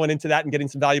going into that and getting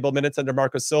some valuable minutes under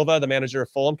Marco Silva, the manager of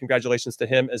Fulham. Congratulations to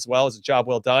him as well. It's a job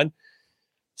well done.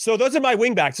 So those are my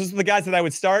wingbacks. Those are the guys that I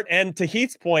would start. And to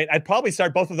Heath's point, I'd probably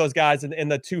start both of those guys in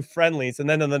the two friendlies. And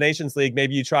then in the Nations League,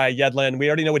 maybe you try a Yedlin. We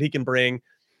already know what he can bring.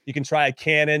 You can try a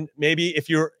Cannon. Maybe if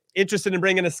you're interested in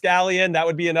bringing a Scally in, that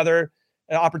would be another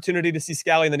opportunity to see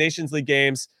Scally in the Nations League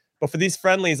games. But for these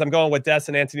friendlies, I'm going with Dest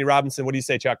and Anthony Robinson. What do you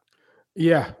say, Chuck?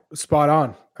 Yeah, spot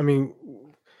on. I mean,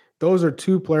 those are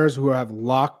two players who have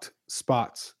locked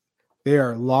spots. They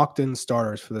are locked in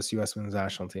starters for this U.S. men's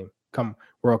national team come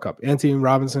World Cup. Anthony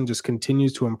Robinson just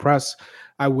continues to impress.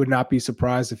 I would not be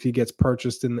surprised if he gets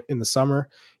purchased in the summer,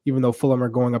 even though Fulham are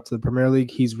going up to the Premier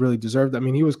League. He's really deserved. I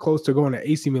mean, he was close to going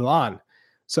to AC Milan.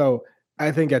 So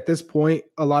I think at this point,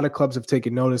 a lot of clubs have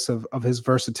taken notice of his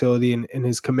versatility and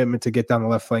his commitment to get down the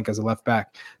left flank as a left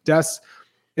back. Dest,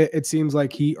 it seems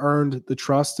like he earned the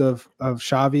trust of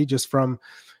Xavi just from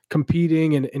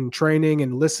competing and training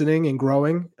and listening and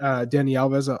growing. Dani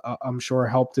Alves, I'm sure,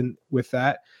 helped with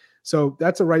that. So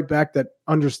that's a right back that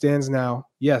understands now,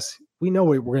 yes, we know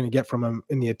what we're going to get from him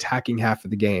in the attacking half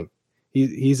of the game.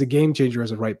 He's a game changer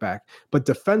as a right back. But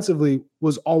defensively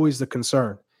was always the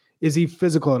concern. Is he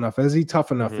physical enough? Is he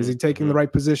tough enough? Is he taking the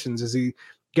right positions? Is he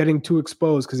getting too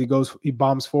exposed because he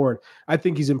bombs forward? I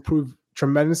think he's improved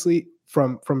tremendously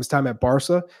from his time at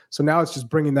Barca. So now it's just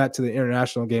bringing that to the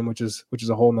international game, which is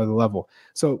a whole nother level.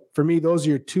 So for me, those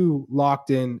are your two locked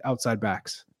in outside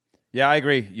backs. Yeah, I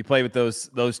agree. You play with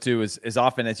those two as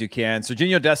often as you can.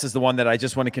 Serginho Dest is the one that I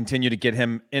just want to continue to get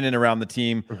him in and around the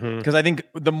team because I think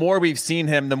the more we've seen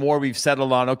him, the more we've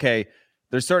settled on, okay,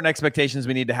 there's certain expectations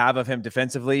we need to have of him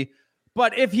defensively.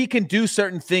 But if he can do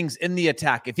certain things in the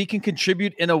attack, if he can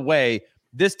contribute in a way,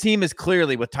 this team is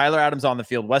clearly, with Tyler Adams on the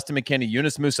field, Weston McKennie,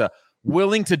 Yunus Musa,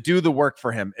 willing to do the work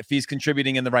for him if he's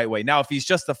contributing in the right way. Now, if he's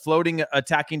just a floating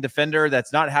attacking defender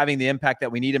that's not having the impact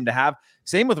that we need him to have,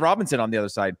 same with Robinson on the other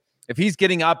side. If he's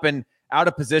getting up and out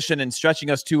of position and stretching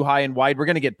us too high and wide, we're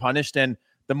going to get punished. And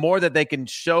the more that they can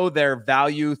show their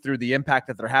value through the impact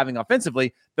that they're having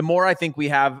offensively, the more I think we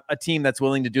have a team that's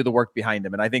willing to do the work behind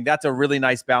them. And I think that's a really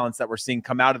nice balance that we're seeing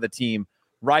come out of the team,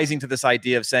 rising to this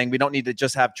idea of saying we don't need to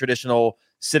just have traditional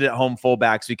sit-at-home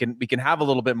fullbacks. We can have a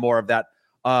little bit more of that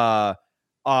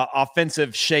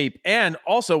offensive shape. And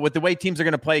also with the way teams are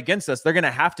going to play against us, they're going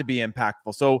to have to be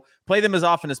impactful. So play them as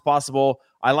often as possible.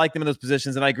 I like them in those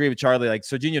positions. And I agree with Charlie. Like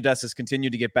Serginho Dest has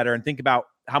continued to get better, and think about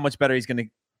how much better he's going to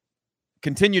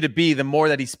continue to be the more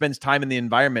that he spends time in the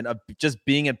environment of just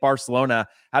being at Barcelona,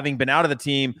 having been out of the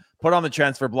team, put on the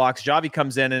transfer blocks. Xavi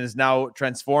comes in and has now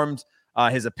transformed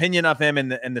his opinion of him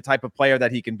and the type of player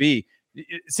that he can be.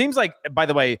 It seems like, by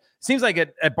the way,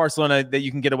 at Barcelona that you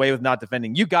can get away with not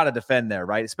defending. You got to defend there,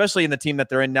 right? Especially in the team that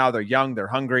they're in now. They're young, they're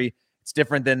hungry. It's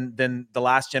different than the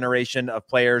last generation of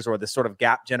players or the sort of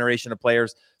gap generation of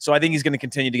players. So I think he's going to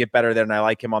continue to get better there, and I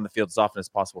like him on the field as often as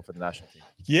possible for the national team.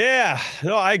 Yeah,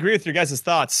 no, I agree with your guys'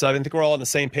 thoughts. I think we're all on the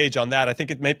same page on that. I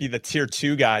think it might be the tier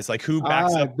 2 guys, like who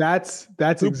backs up. That's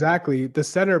exactly the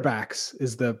center backs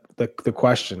is the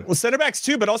question. Well, center backs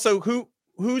too, but also who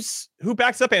who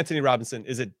backs up Anthony Robinson?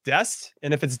 Is it Dest?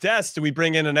 And if it's Dest, do we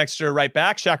bring in an extra right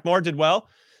back? Shaq Moore did well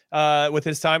with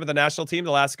his time with the national team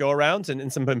the last go around and in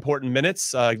some important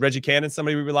minutes. Reggie Cannon,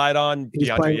 somebody we relied on.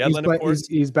 DeAndre Yedlin, of course.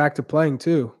 He's back to playing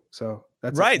too. So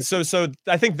that's right. So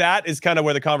I think that is kind of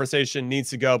where the conversation needs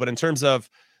to go. But in terms of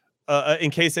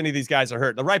in case any of these guys are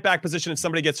hurt, the right back position, if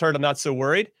somebody gets hurt, I'm not so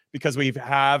worried because we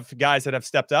have guys that have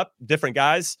stepped up, different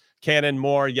guys, Cannon,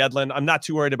 Moore, Yedlin. I'm not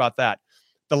too worried about that.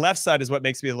 The left side is what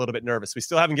makes me a little bit nervous. We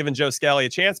still haven't given Joe Scally a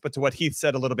chance, but to what Heath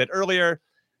said a little bit earlier,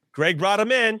 Greg brought him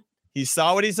in. He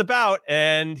saw what he's about,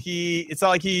 and it's not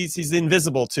like he's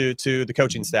invisible to the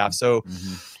coaching staff. So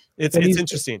it's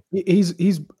interesting.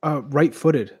 He's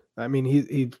right-footed. I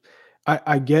mean,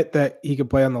 I get that he could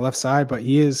play on the left side, but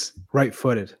he is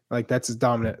right-footed. Like that's his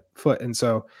dominant foot. And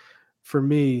so for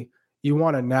me, you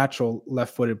want a natural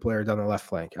left-footed player down the left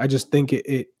flank. I just think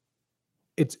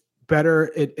it's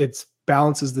better. It's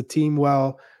balances the team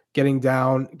well, getting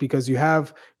down, because you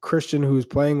have Christian who's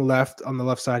playing left on the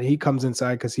left side. He comes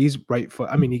inside because he's right foot.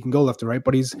 I mean, he can go left to right,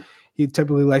 but he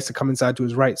typically likes to come inside to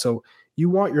his right. So you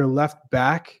want your left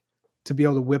back to be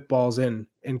able to whip balls in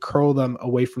and curl them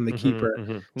away from the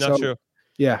keeper. Not true.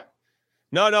 Yeah.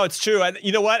 No, it's true.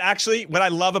 You know what? Actually, what I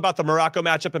love about the Morocco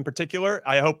matchup in particular,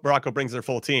 I hope Morocco brings their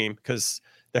full team because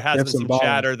there has been some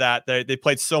chatter that they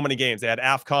played so many games. They had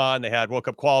AFCON, they had World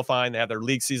Cup qualifying, they had their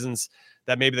league seasons,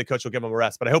 that maybe the coach will give them a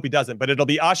rest, but I hope he doesn't. But it'll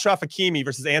be Ashraf Hakimi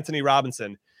versus Anthony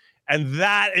Robinson. And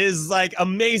that is like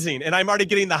amazing. And I'm already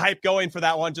getting the hype going for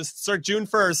that one. Just start June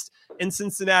 1st in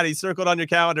Cincinnati, circled on your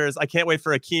calendars. I can't wait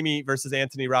for Hakimi versus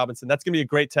Anthony Robinson. That's going to be a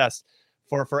great test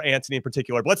for Anthony in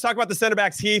particular. But let's talk about the center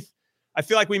backs, Heath. I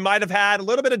feel like we might have had a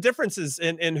little bit of differences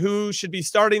in who should be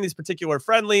starting these particular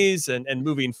friendlies and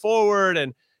moving forward.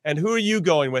 And who are you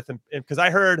going with? Because I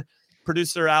heard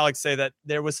producer Alex say that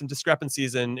there was some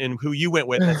discrepancies in who you went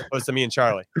with as opposed to me and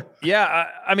Charlie. Yeah,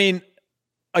 I mean,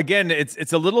 again,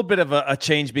 it's a little bit of a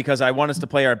change because I want us to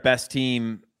play our best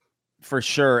team for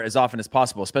sure as often as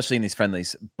possible, especially in these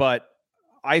friendlies. But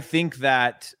I think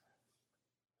that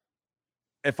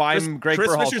if I'm Greg Chris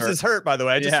Berhalter, Richards is hurt, by the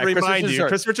way. Just to remind you,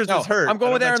 Chris Richards was hurt. I'm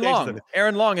going with Aaron Long.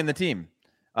 Aaron Long in the team.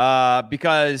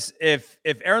 Because if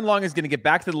Aaron Long is going to get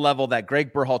back to the level that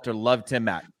Greg Berhalter loved him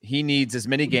at, he needs as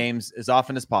many games as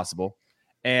often as possible.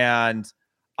 And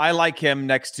I like him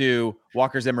next to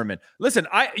Walker Zimmerman. Listen,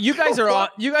 you guys are on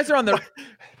the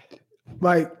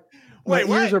my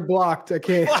ears are blocked. I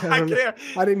can't. I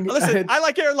didn't. Listen, I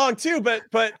like Aaron Long too, but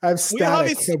I'm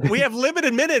static. we have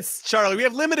limited minutes, Charlie. We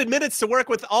have limited minutes to work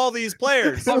with all these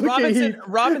players.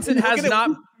 Robinson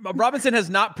has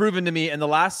not proven to me in the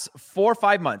last 4 or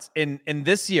 5 months in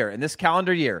this year, in this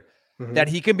calendar year, that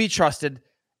he can be trusted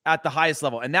at the highest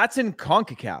level. And that's in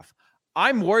CONCACAF.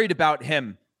 I'm worried about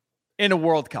him in a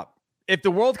World Cup. If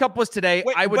the World Cup was today,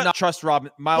 I would not trust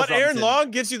Miles Robinson. But Aaron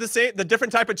Long gives you the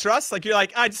different type of trust. Like you're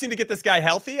like, I just need to get this guy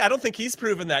healthy. I don't think he's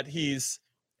proven that he's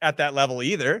at that level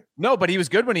either. No, but he was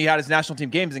good when he had his national team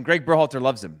games, and Greg Berhalter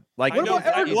loves him. Like, I know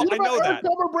that.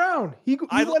 Palmer Brown. He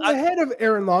went ahead of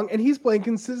Aaron Long, and he's playing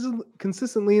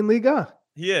consistently in Liga.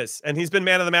 He is, and he's been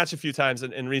man of the match a few times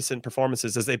in recent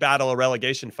performances as they battle a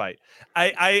relegation fight.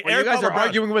 You guys are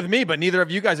arguing with me, but neither of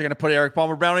you guys are going to put Eric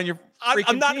Palmer Brown in your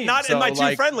I'm not team, in my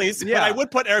two friendlies, but I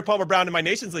would put Eric Palmer Brown in my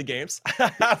Nations League games.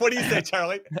 What do you say,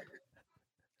 Charlie?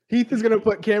 Heath is going to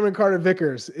put Cameron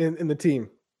Carter-Vickers in the team.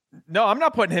 No, I'm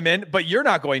not putting him in, but you're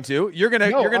not going to. You're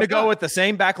going to go with the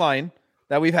same back line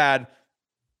that we've had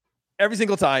every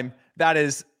single time.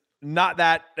 They've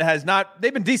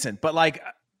been decent, but like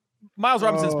Miles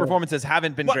Robinson's performances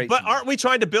haven't been great. But aren't we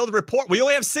trying to build a rapport? We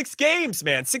only have 6 games,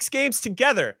 man. 6 games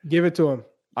together. Give it to him.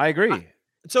 I agree.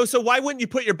 So why wouldn't you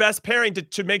put your best pairing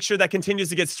to make sure that continues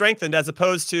to get strengthened as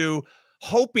opposed to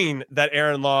hoping that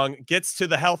Aaron Long gets to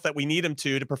the health that we need him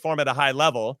to perform at a high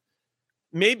level?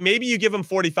 Maybe you give him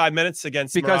 45 minutes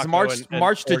against because Morocco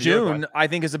March to June, I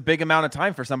think, is a big amount of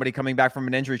time for somebody coming back from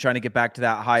an injury trying to get back to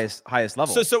that highest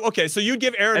level. So you'd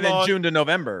give Aaron Long, and then June to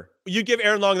November. You give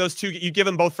Aaron Long those 2. You give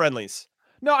him both friendlies.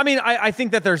 No, I mean I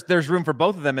think that there's room for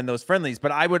both of them in those friendlies,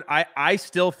 but I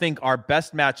still think our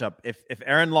best matchup if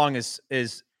Aaron Long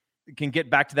can get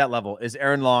back to that level is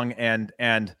Aaron Long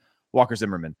and Walker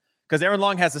Zimmerman. Because Aaron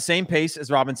Long has the same pace as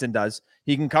Robinson does.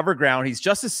 He can cover ground. He's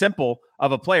just as simple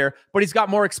of a player, but he's got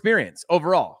more experience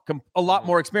overall, a lot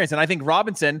more experience. And I think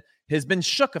Robinson has been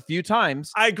shook a few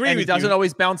times. I agree and with he doesn't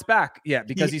always bounce back. Yeah,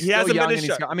 because he's still young. And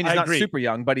he's not super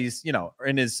young, but he's,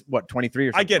 in his, 23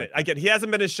 or something. I get it. He hasn't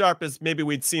been as sharp as maybe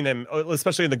we'd seen him,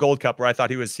 especially in the Gold Cup, where I thought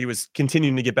he was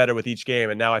continuing to get better with each game.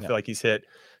 And now I feel like he's hit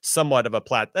somewhat of a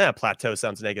plateau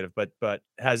sounds negative, but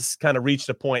has kind of reached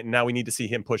a point, and now we need to see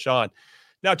him push on.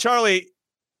 Now, Charlie,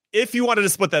 if you wanted to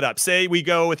split that up, say we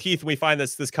go with Heath and we find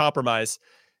this compromise,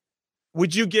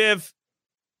 would you give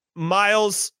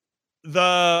Miles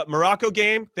the Morocco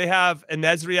game? They have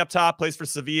Enesri up top, plays for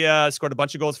Sevilla, scored a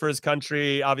bunch of goals for his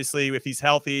country. Obviously, if he's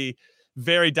healthy,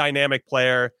 very dynamic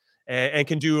player and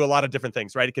can do a lot of different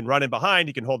things, right? He can run in behind,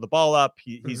 he can hold the ball up.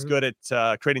 He's good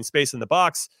at creating space in the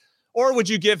box. Or would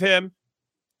you give him,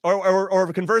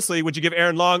 or conversely, would you give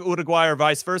Aaron Long Uruguay or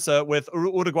vice versa? With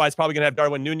Uruguay is probably going to have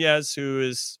Darwin Nunez, who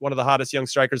is one of the hottest young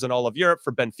strikers in all of Europe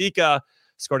for Benfica,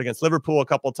 scored against Liverpool a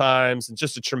couple times, and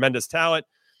just a tremendous talent.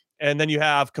 And then you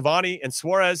have Cavani and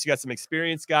Suarez. You got some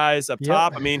experienced guys up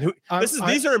top. I mean,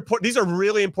 these are important. These are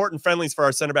really important friendlies for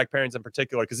our center back pairings in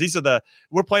particular, because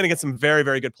we're playing against some very,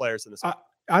 very good players in this.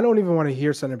 I don't even want to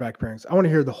hear center back pairings. I want to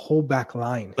hear the whole back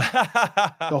line.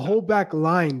 The whole back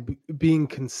line being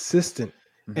consistent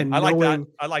and knowing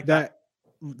I like that.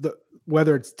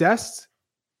 Whether it's Dest,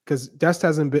 because Dest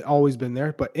hasn't always been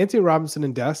there, but Anthony Robinson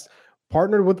and Dest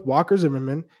partnered with Walker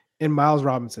Zimmerman and Miles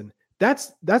Robinson.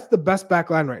 That's the best back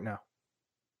line right now.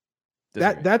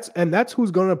 That's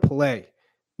who's going to play.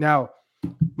 Now,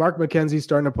 Mark McKenzie's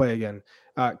starting to play again.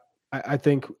 I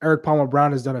think Eric Palmer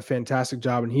Brown has done a fantastic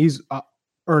job, and he's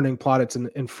earning plaudits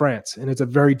in France, and it's a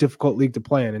very difficult league to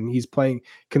play in, and he's playing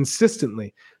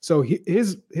consistently. So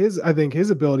I think his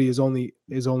ability is only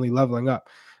leveling up.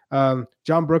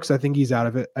 John Brooks, I think he's out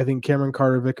of it. I think Cameron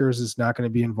Carter-Vickers is not going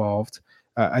to be involved.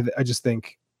 I just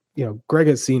think, Greg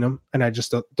has seen him, and I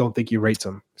just don't think he rates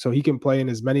him. So he can play in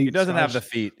as many. He doesn't have the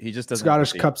feet. He just doesn't Scottish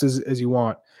have the feet. Cups as you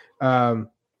want.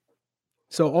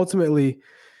 So ultimately,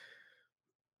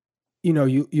 you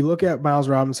look at Miles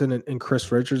Robinson and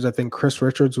Chris Richards. I think Chris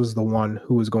Richards was the one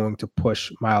who was going to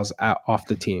push Miles off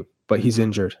the team, but he's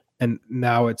injured. And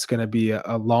now it's going to be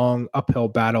a long uphill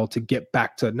battle to get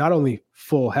back to not only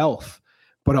full health,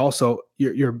 but also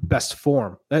your best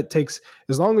form. That takes,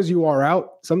 as long as you are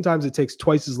out, sometimes it takes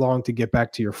twice as long to get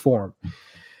back to your form.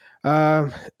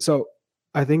 So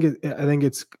I think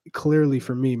it's clearly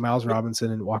for me, Miles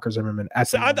Robinson and Walker Zimmerman.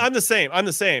 I'm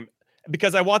the same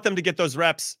because I want them to get those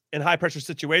reps in high pressure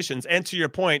situations. And to your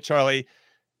point, Charlie,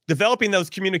 developing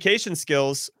those communication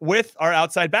skills with our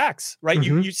outside backs, right?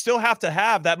 Mm-hmm. You still have to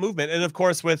have that movement. And of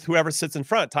course, with whoever sits in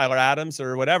front, Tyler Adams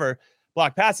or whatever,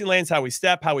 block passing lanes, how we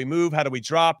step, how we move, how do we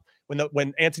drop?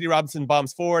 When Anthony Robinson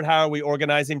bombs forward, how are we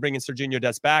organizing, bringing Serginho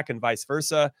Dest back and vice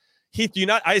versa? Heath, do you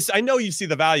not? I know you see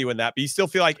the value in that, but you still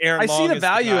feel like Aaron Long I see the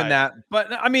value in that.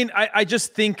 But I mean, I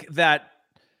just think that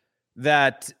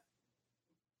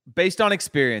based on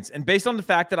experience and based on the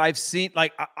fact that I've seen,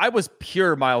 like, I was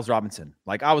pure Miles Robinson.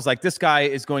 Like, I was like, this guy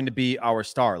is going to be our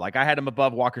star. Like, I had him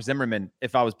above Walker Zimmerman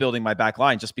if I was building my back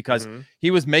line, just because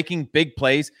he was making big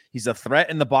plays. He's a threat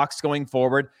in the box going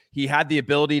forward. He had the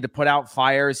ability to put out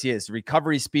fires. His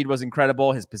recovery speed was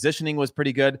incredible. His positioning was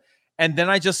pretty good. And then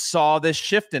I just saw this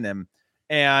shift in him.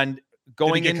 And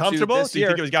going into comfortable? This year,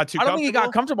 do you think it got too I don't comfortable? think he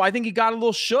got comfortable. I think he got a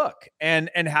little shook and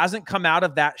hasn't come out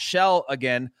of that shell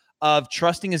again of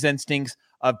trusting his instincts,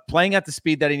 of playing at the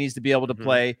speed that he needs to be able to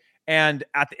play. And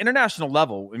at the international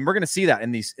level, and we're going to see that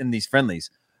in these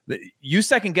friendlies, you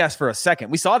second guess for a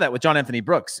second. We saw that with John Anthony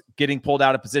Brooks getting pulled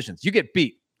out of positions. You get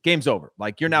beat, game's over.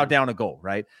 Like, you're now down a goal,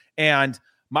 right? And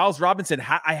Miles Robinson,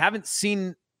 I haven't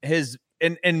seen his,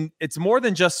 and it's more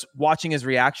than just watching his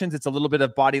reactions. It's a little bit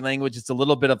of body language. It's a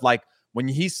little bit of like when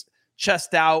he's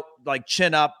chest out, like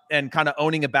chin up and kind of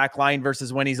owning a back line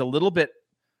versus when he's a little bit,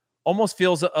 almost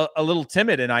feels a little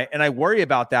timid. And I worry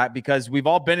about that because we've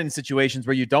all been in situations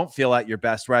where you don't feel at your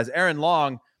best. Whereas Aaron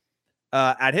Long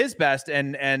at his best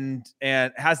and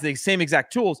has the same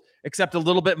exact tools, except a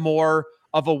little bit more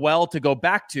of a well to go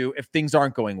back to if things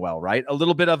aren't going well, right? A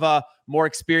little bit of a more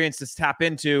experience to tap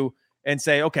into and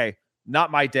say, okay,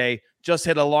 not my day. Just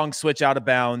hit a long switch out of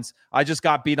bounds. I just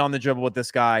got beat on the dribble with this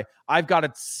guy. I've got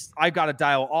to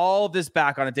dial all of this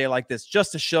back on a day like this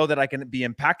just to show that I can be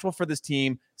impactful for this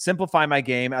team, simplify my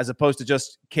game, as opposed to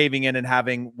just caving in and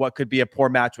having what could be a poor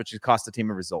match, which could cost the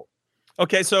team a result.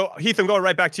 Okay, so Heath, I'm going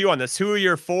right back to you on this. Who are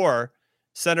your 4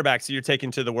 center backs that you're taking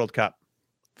to the World Cup?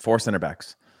 4 center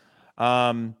backs.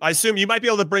 I assume you might be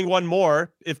able to bring one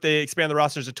more if they expand the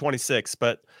rosters to 26,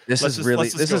 but this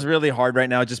is really hard right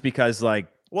now just because, like,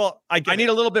 well, I need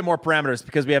a little bit more parameters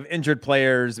because we have injured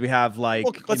players. We have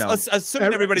let's assume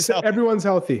everybody's healthy. Everyone's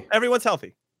healthy. Everyone's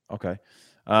healthy. Okay.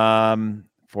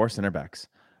 4 center backs.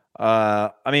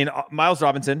 I mean, Miles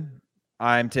Robinson,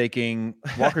 I'm taking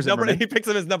Walker Zimmerman. He picks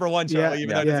him as number one, Charlie,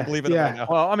 even though he doesn't believe in him right now.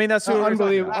 Well, I mean, that's who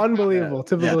unbelievable.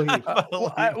 Typical Heath.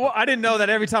 I didn't know that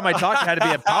every time I talked, it had to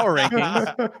be a power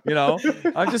rankings. You know,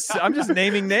 I'm just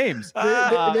naming names.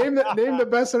 Name the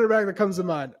best center back that comes to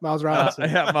mind. Miles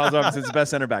Robinson. Miles Robinson's the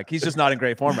best center back. He's just not in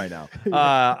great form right now.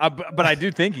 But I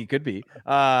do think he could be.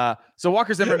 So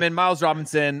Walker Zimmerman, Miles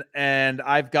Robinson, and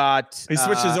I've got he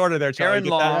switched his order there, Charlie. Aaron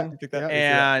Long,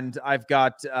 and I've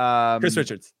got Chris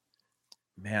Richards.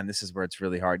 Man, this is where it's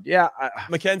really hard. Yeah,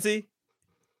 Mackenzie,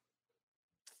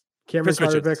 Cameron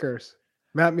Carter-Vickers,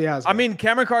 Matt Miazga. I mean, not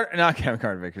Cameron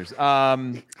Carter-Vickers.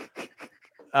 John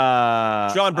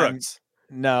Brooks.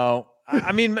 No,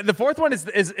 I mean the fourth one is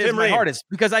my hardest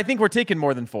because I think we're taking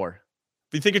more than four.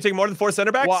 Do you think you're taking more than four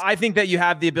center backs? Well, I think that you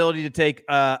have the ability to take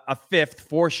a fifth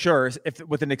for sure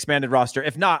with an expanded roster.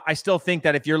 If not, I still think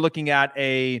that if you're looking at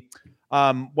a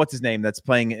what's his name that's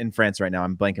playing in France right now,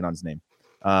 I'm blanking on his name.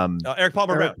 Eric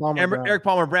Palmer Brown. Eric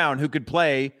Palmer Brown, who could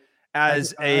play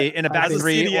as in a back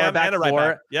three or a back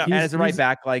four, and as a right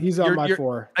back. Like he's on my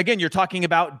four. Again, you're talking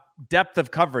about depth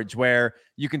of coverage where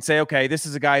you can say, okay, this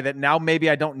is a guy that now maybe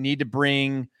I don't need to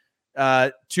bring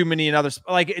too many in others.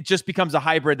 Like it just becomes a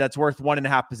hybrid that's worth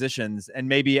 1.5 positions, and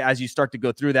maybe as you start to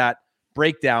go through that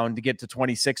breakdown to get to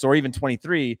 26 or even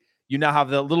 23, you now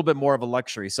have a little bit more of a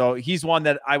luxury. So he's one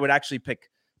that I would actually pick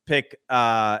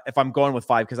if I'm going with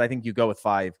 5, because I think you go with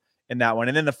 5 in that one.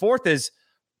 And then the fourth is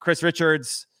Chris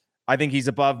Richards. I think he's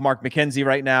above Mark McKenzie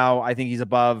right now. I think he's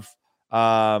above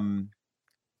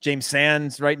James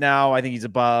Sands right now. I think he's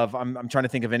above. I'm trying to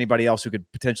think of anybody else who could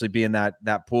potentially be in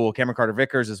that pool. Cameron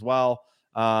Carter-Vickers as well.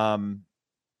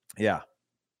 Yeah.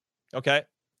 Okay.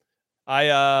 By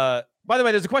the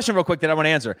way, there's a question real quick that I want to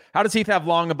answer. How does Heath have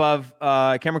Long above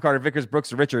Cameron Carter-Vickers,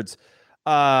 Brooks, or Richards?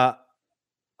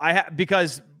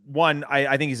 Because one,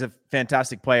 I think he's a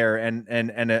fantastic player and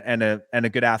a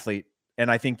good athlete. And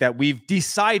I think that we've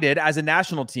decided as a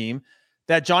national team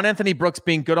that John Anthony Brooks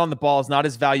being good on the ball is not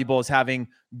as valuable as having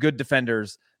good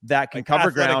defenders that can cover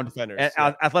ground,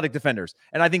 athletic defenders.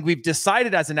 And I think we've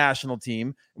decided as a national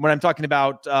team, when I'm talking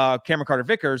about Cameron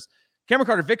Carter-Vickers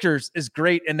is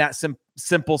great in that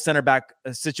simple center back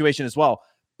situation as well.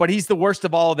 But he's the worst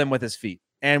of all of them with his feet.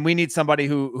 And we need somebody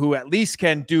who at least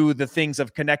can do the things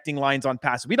of connecting lines on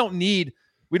passes. We don't need,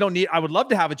 I would love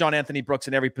to have a John Anthony Brooks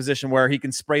in every position where he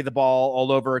can spray the ball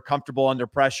all over, comfortable under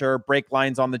pressure, break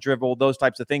lines on the dribble, those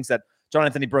types of things that John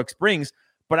Anthony Brooks brings.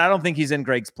 But I don't think he's in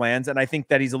Greg's plans. And I think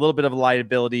that he's a little bit of a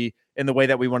liability in the way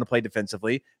that we want to play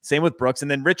defensively. Same with Brooks.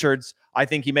 And then Richards, I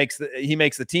think he makes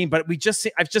the team. But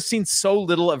I've just seen so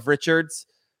little of Richards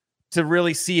to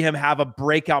really see him have a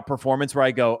breakout performance where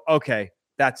I go, okay,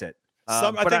 that's it.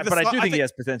 I do think he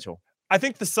has potential. I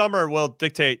think the summer will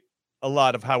dictate a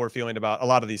lot of how we're feeling about a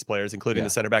lot of these players, including the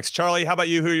center backs. Charlie, how about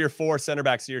you? Who are your 4 center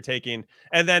backs you're taking?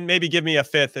 And then maybe give me a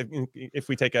 5th if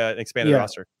we take an expanded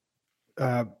roster.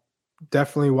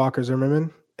 Definitely Walker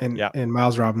Zimmerman and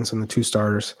Miles Robinson, the 2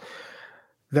 starters.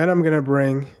 Then I'm going to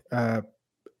bring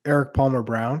Eric Palmer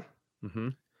Brown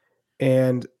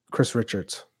and Chris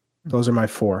Richards. Those are my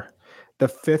 4. The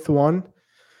 5th one.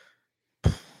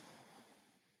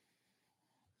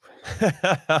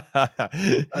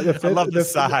 I love the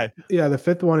sigh. Yeah, the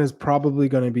 5th one is probably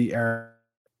going to be Aaron.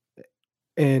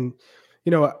 And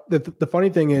the funny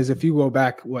thing is, if you go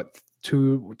back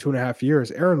 2.5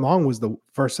 years, Aaron Long was the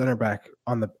first center back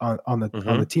on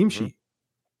the team sheet.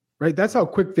 Right, that's how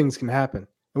quick things can happen.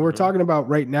 And we're talking about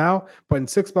right now, but in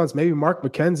 6 months, maybe Mark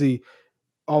McKenzie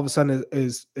all of a sudden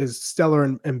is stellar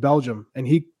in Belgium, and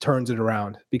he turns it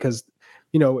around because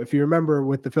if you remember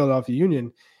with the Philadelphia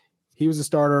Union, he was a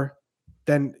starter,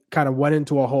 then kind of went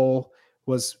into a hole,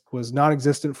 was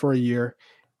non-existent for a year,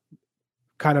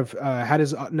 kind of had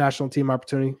his national team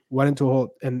opportunity, went into a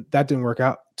hole, and that didn't work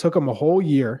out. Took him a whole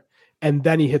year, and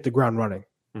then he hit the ground running,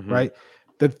 right?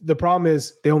 The problem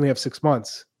is they only have 6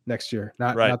 months next year,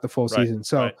 not the full season.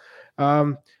 So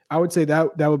I would say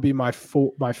that would be my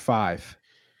 5.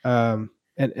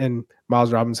 And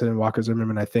Miles Robinson and Walker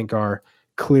Zimmerman, I think, are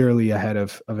clearly ahead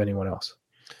of anyone else.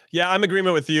 Yeah, I'm in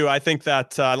agreement with you. I think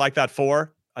that I like that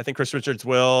 4. I think Chris Richards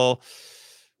will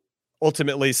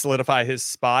ultimately solidify his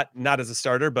spot, not as a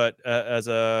starter, but as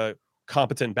a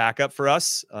competent backup for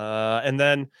us. And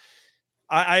then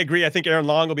I agree. I think Aaron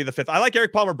Long will be the 5th. I like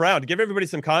Eric Palmer Brown. To give everybody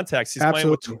some context, he's playing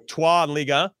with Troyes in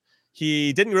Liga.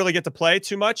 He didn't really get to play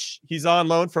too much. He's on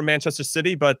loan from Manchester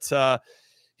City, but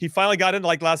he finally got into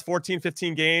last 14,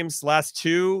 15 games. Last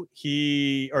 2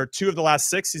 of the last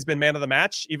 6, he's been man of the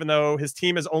match, even though his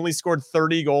team has only scored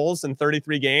 30 goals in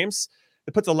 33 games.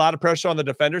 It puts a lot of pressure on the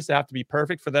defenders to have to be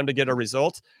perfect for them to get a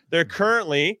result. They're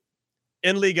currently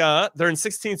in Liga. They're in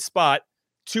 16th spot,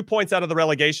 2 points out of the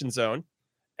relegation zone,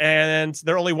 and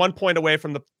they're only 1 point away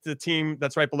from the team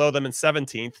that's right below them in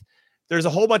 17th. There's a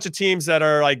whole bunch of teams that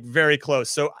are like very close.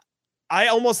 So I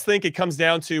almost think it comes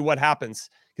down to what happens.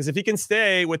 Because if he can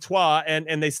stay with Troyes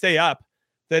and they stay up,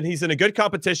 then he's in a good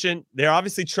competition. They're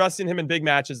obviously trusting him in big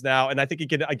matches now. And I think he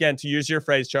can, again, to use your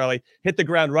phrase, Charlie, hit the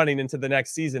ground running into the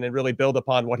next season and really build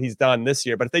upon what he's done this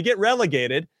year. But if they get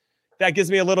relegated, that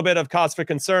gives me a little bit of cause for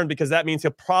concern, because that means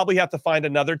he'll probably have to find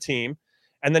another team.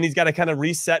 And then he's got to kind of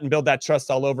reset and build that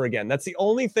trust all over again. That's the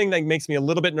only thing that makes me a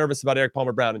little bit nervous about Eric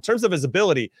Palmer-Brown. In terms of his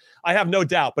ability, I have no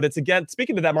doubt. But it's, again,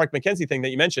 speaking to that Mark McKenzie thing that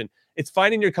you mentioned, it's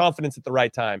finding your confidence at the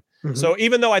right time. Mm-hmm. So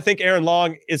even though I think Aaron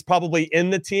Long is probably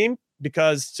in the team,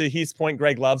 because to Heath's point,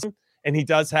 Greg loves him, and he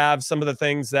does have some of the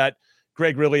things that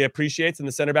Greg really appreciates in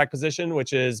the center back position,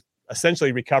 which is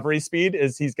essentially recovery speed.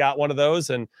 Is he's got one of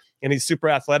those, and he's super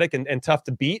athletic and tough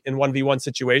to beat in 1v1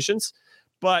 situations.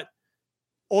 But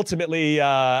ultimately,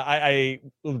 I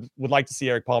would like to see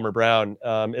Eric Palmer-Brown,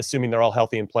 assuming they're all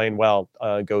healthy and playing well,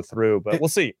 go through. But we'll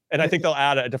see. And I think they'll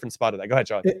add a different spot to that. Go ahead,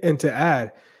 John. And to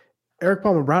add, Eric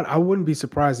Palmer-Brown, I wouldn't be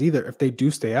surprised either if they do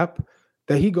stay up,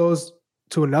 that he goes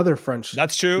to another French.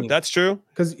 That's true. Team. That's true.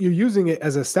 Because you're using it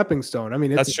as a stepping stone. I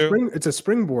mean, it's it's a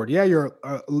springboard. Yeah, you're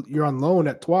on loan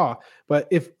at Troyes, but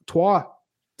if Troyes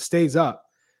stays up,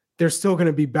 they're still going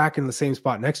to be back in the same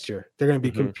spot next year. They're going to be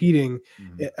competing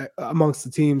amongst the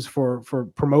teams for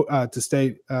promote to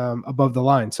stay above the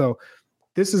line. So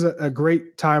this is a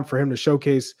great time for him to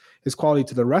showcase his quality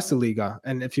to the rest of Liga.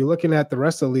 And if you're looking at the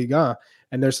rest of Liga,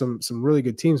 and there's some really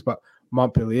good teams, but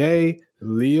Montpellier,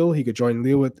 Lille, he could join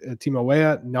Lille with Timo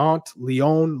Weah, Nantes,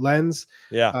 Lyon, Lens,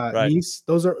 Nice.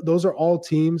 Those are all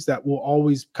teams that will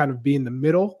always kind of be in the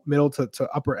middle to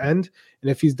upper end.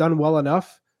 And if he's done well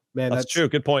enough, man, that's true.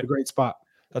 Good point. A great spot.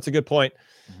 That's a good point.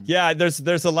 Yeah, there's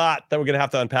a lot that we're going to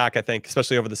have to unpack, I think,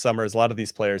 especially over the summer. There's a lot of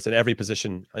these players in every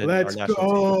position in our national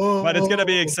team. But it's going to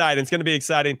be exciting. It's going to be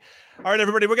exciting. All right,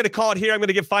 everybody, we're going to call it here. I'm going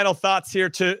to give final thoughts here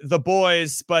to the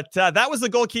boys. But that was the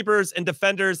goalkeepers and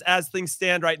defenders as things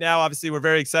stand right now. Obviously, we're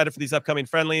very excited for these upcoming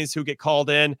friendlies, who get called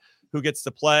in, who gets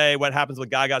to play, what happens with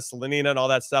Gaga Slonina and all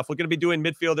that stuff. We're going to be doing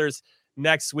midfielders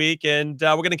next week, and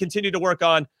we're going to continue to work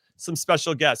on some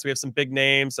special guests. We have some big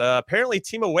names. Apparently,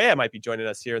 Timo Weah might be joining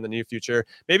us here in the near future.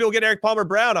 Maybe we'll get Eric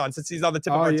Palmer-Brown on, since he's on the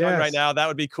tip of our tongue right now. That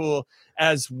would be cool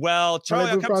as well.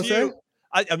 Charlie, I'll come to you.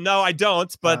 No, I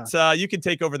don't, but you can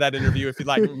take over that interview if you'd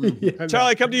like.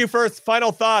 Charlie, come to you first.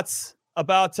 Final thoughts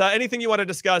about anything you want to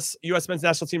discuss, U.S. men's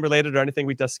national team related, or anything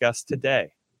we discussed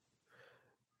today.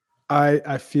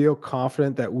 I feel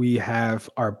confident that we have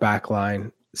our back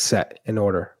line set in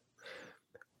order.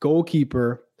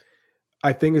 Goalkeeper,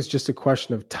 I think it's just a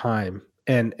question of time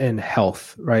and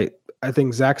health, right? I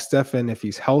think Zach Steffen, if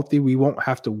he's healthy, we won't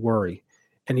have to worry.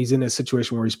 And he's in a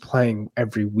situation where he's playing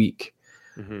every week.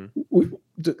 2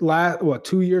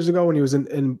 years ago when he was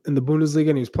in the Bundesliga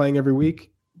and he was playing every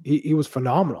week, he was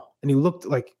phenomenal. And he looked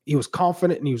like he was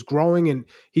confident and he was growing and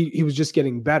he was just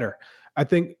getting better. I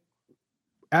think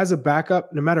as a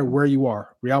backup, no matter where you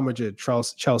are, Real Madrid,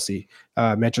 Chelsea,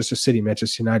 Manchester City,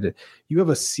 Manchester United, you have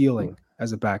a ceiling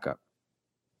as a backup,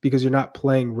 because you're not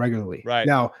playing regularly. Right.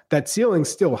 Now, that ceiling's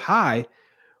still high,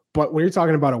 but when you're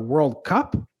talking about a World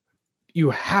Cup, you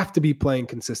have to be playing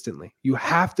consistently. You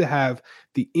have to have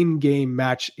the in-game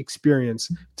match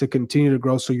experience to continue to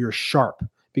grow, so you're sharp,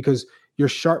 because your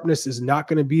sharpness is not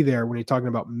going to be there when you're talking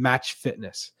about match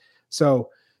fitness. So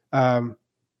I'm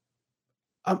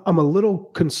a little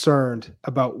concerned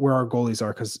about where our goalies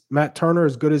are, because Matt Turner,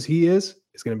 as good as he is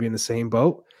going to be in the same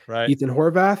boat. Right. Ethan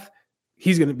Horvath,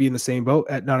 he's going to be in the same boat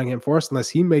at Nottingham Forest unless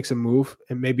he makes a move,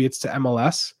 and maybe it's to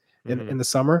MLS in the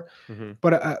summer.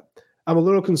 But I'm a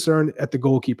little concerned at the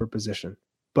goalkeeper position.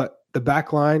 But the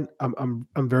back line, I'm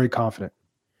very confident.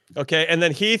 Okay, and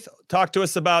then Heath, talk to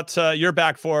us about your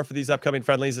back four for these upcoming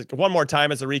friendlies one more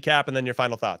time as a recap, and then your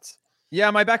final thoughts. Yeah,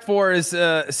 my back four is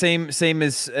same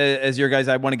as your guys.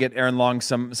 I want to get Aaron Long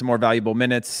some more valuable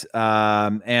minutes.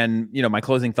 And my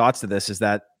closing thoughts to this is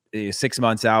that 6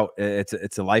 months out,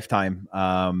 it's a lifetime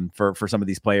for some of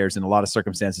these players, and a lot of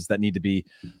circumstances that need to be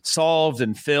solved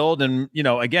and filled. And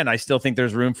again, I still think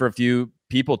there's room for a few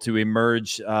people to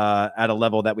emerge at a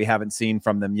level that we haven't seen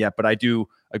from them yet. But I do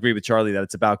agree with Charlie that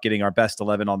it's about getting our best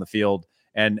 11 on the field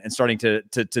and starting to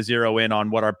zero in on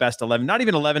what our best 11, not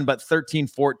even 11, but 13,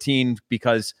 14,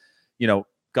 because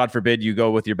God forbid you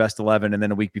go with your best 11 and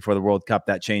then a week before the World Cup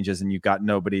that changes and you've got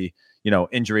nobody,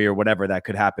 injury or whatever that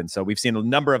could happen. So we've seen a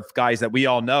number of guys that we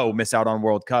all know miss out on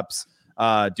World Cups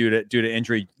due to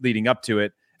injury leading up to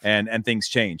it, and things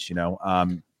change,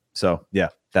 So yeah,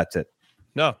 that's it.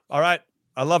 No. All right.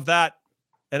 I love that.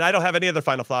 And I don't have any other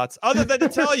final thoughts other than to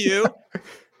tell you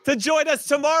to join us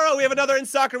tomorrow. We have another In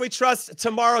Soccer We Trust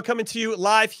tomorrow coming to you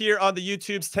live here on the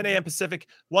YouTubes, 10 a.m. Pacific,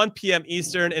 1 p.m.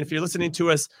 Eastern. And if you're listening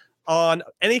to us on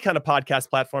any kind of podcast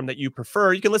platform that you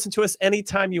prefer, you can listen to us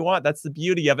anytime you want. That's the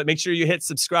beauty of it. Make sure you hit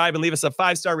subscribe and leave us a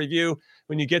 5-star review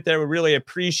when you get there. We really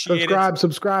appreciate it.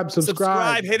 Subscribe.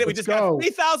 Hit it. We just got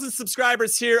 3,000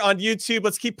 subscribers here on YouTube.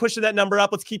 Let's keep pushing that number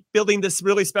up. Let's keep building this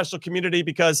really special community,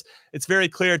 because it's very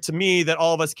clear to me that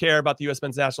all of us care about the U.S.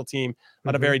 men's national team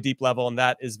on a very deep level. And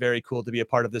that is very cool to be a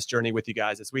part of this journey with you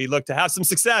guys as we look to have some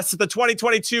success at the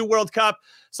 2022 World Cup.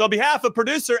 So on behalf of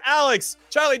producer Alex,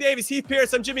 Charlie Davies, Heath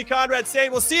Pierce, I'm Jimmy Conrad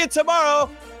saying we'll see you tomorrow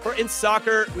for In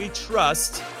Soccer We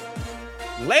Trust.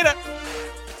 Later.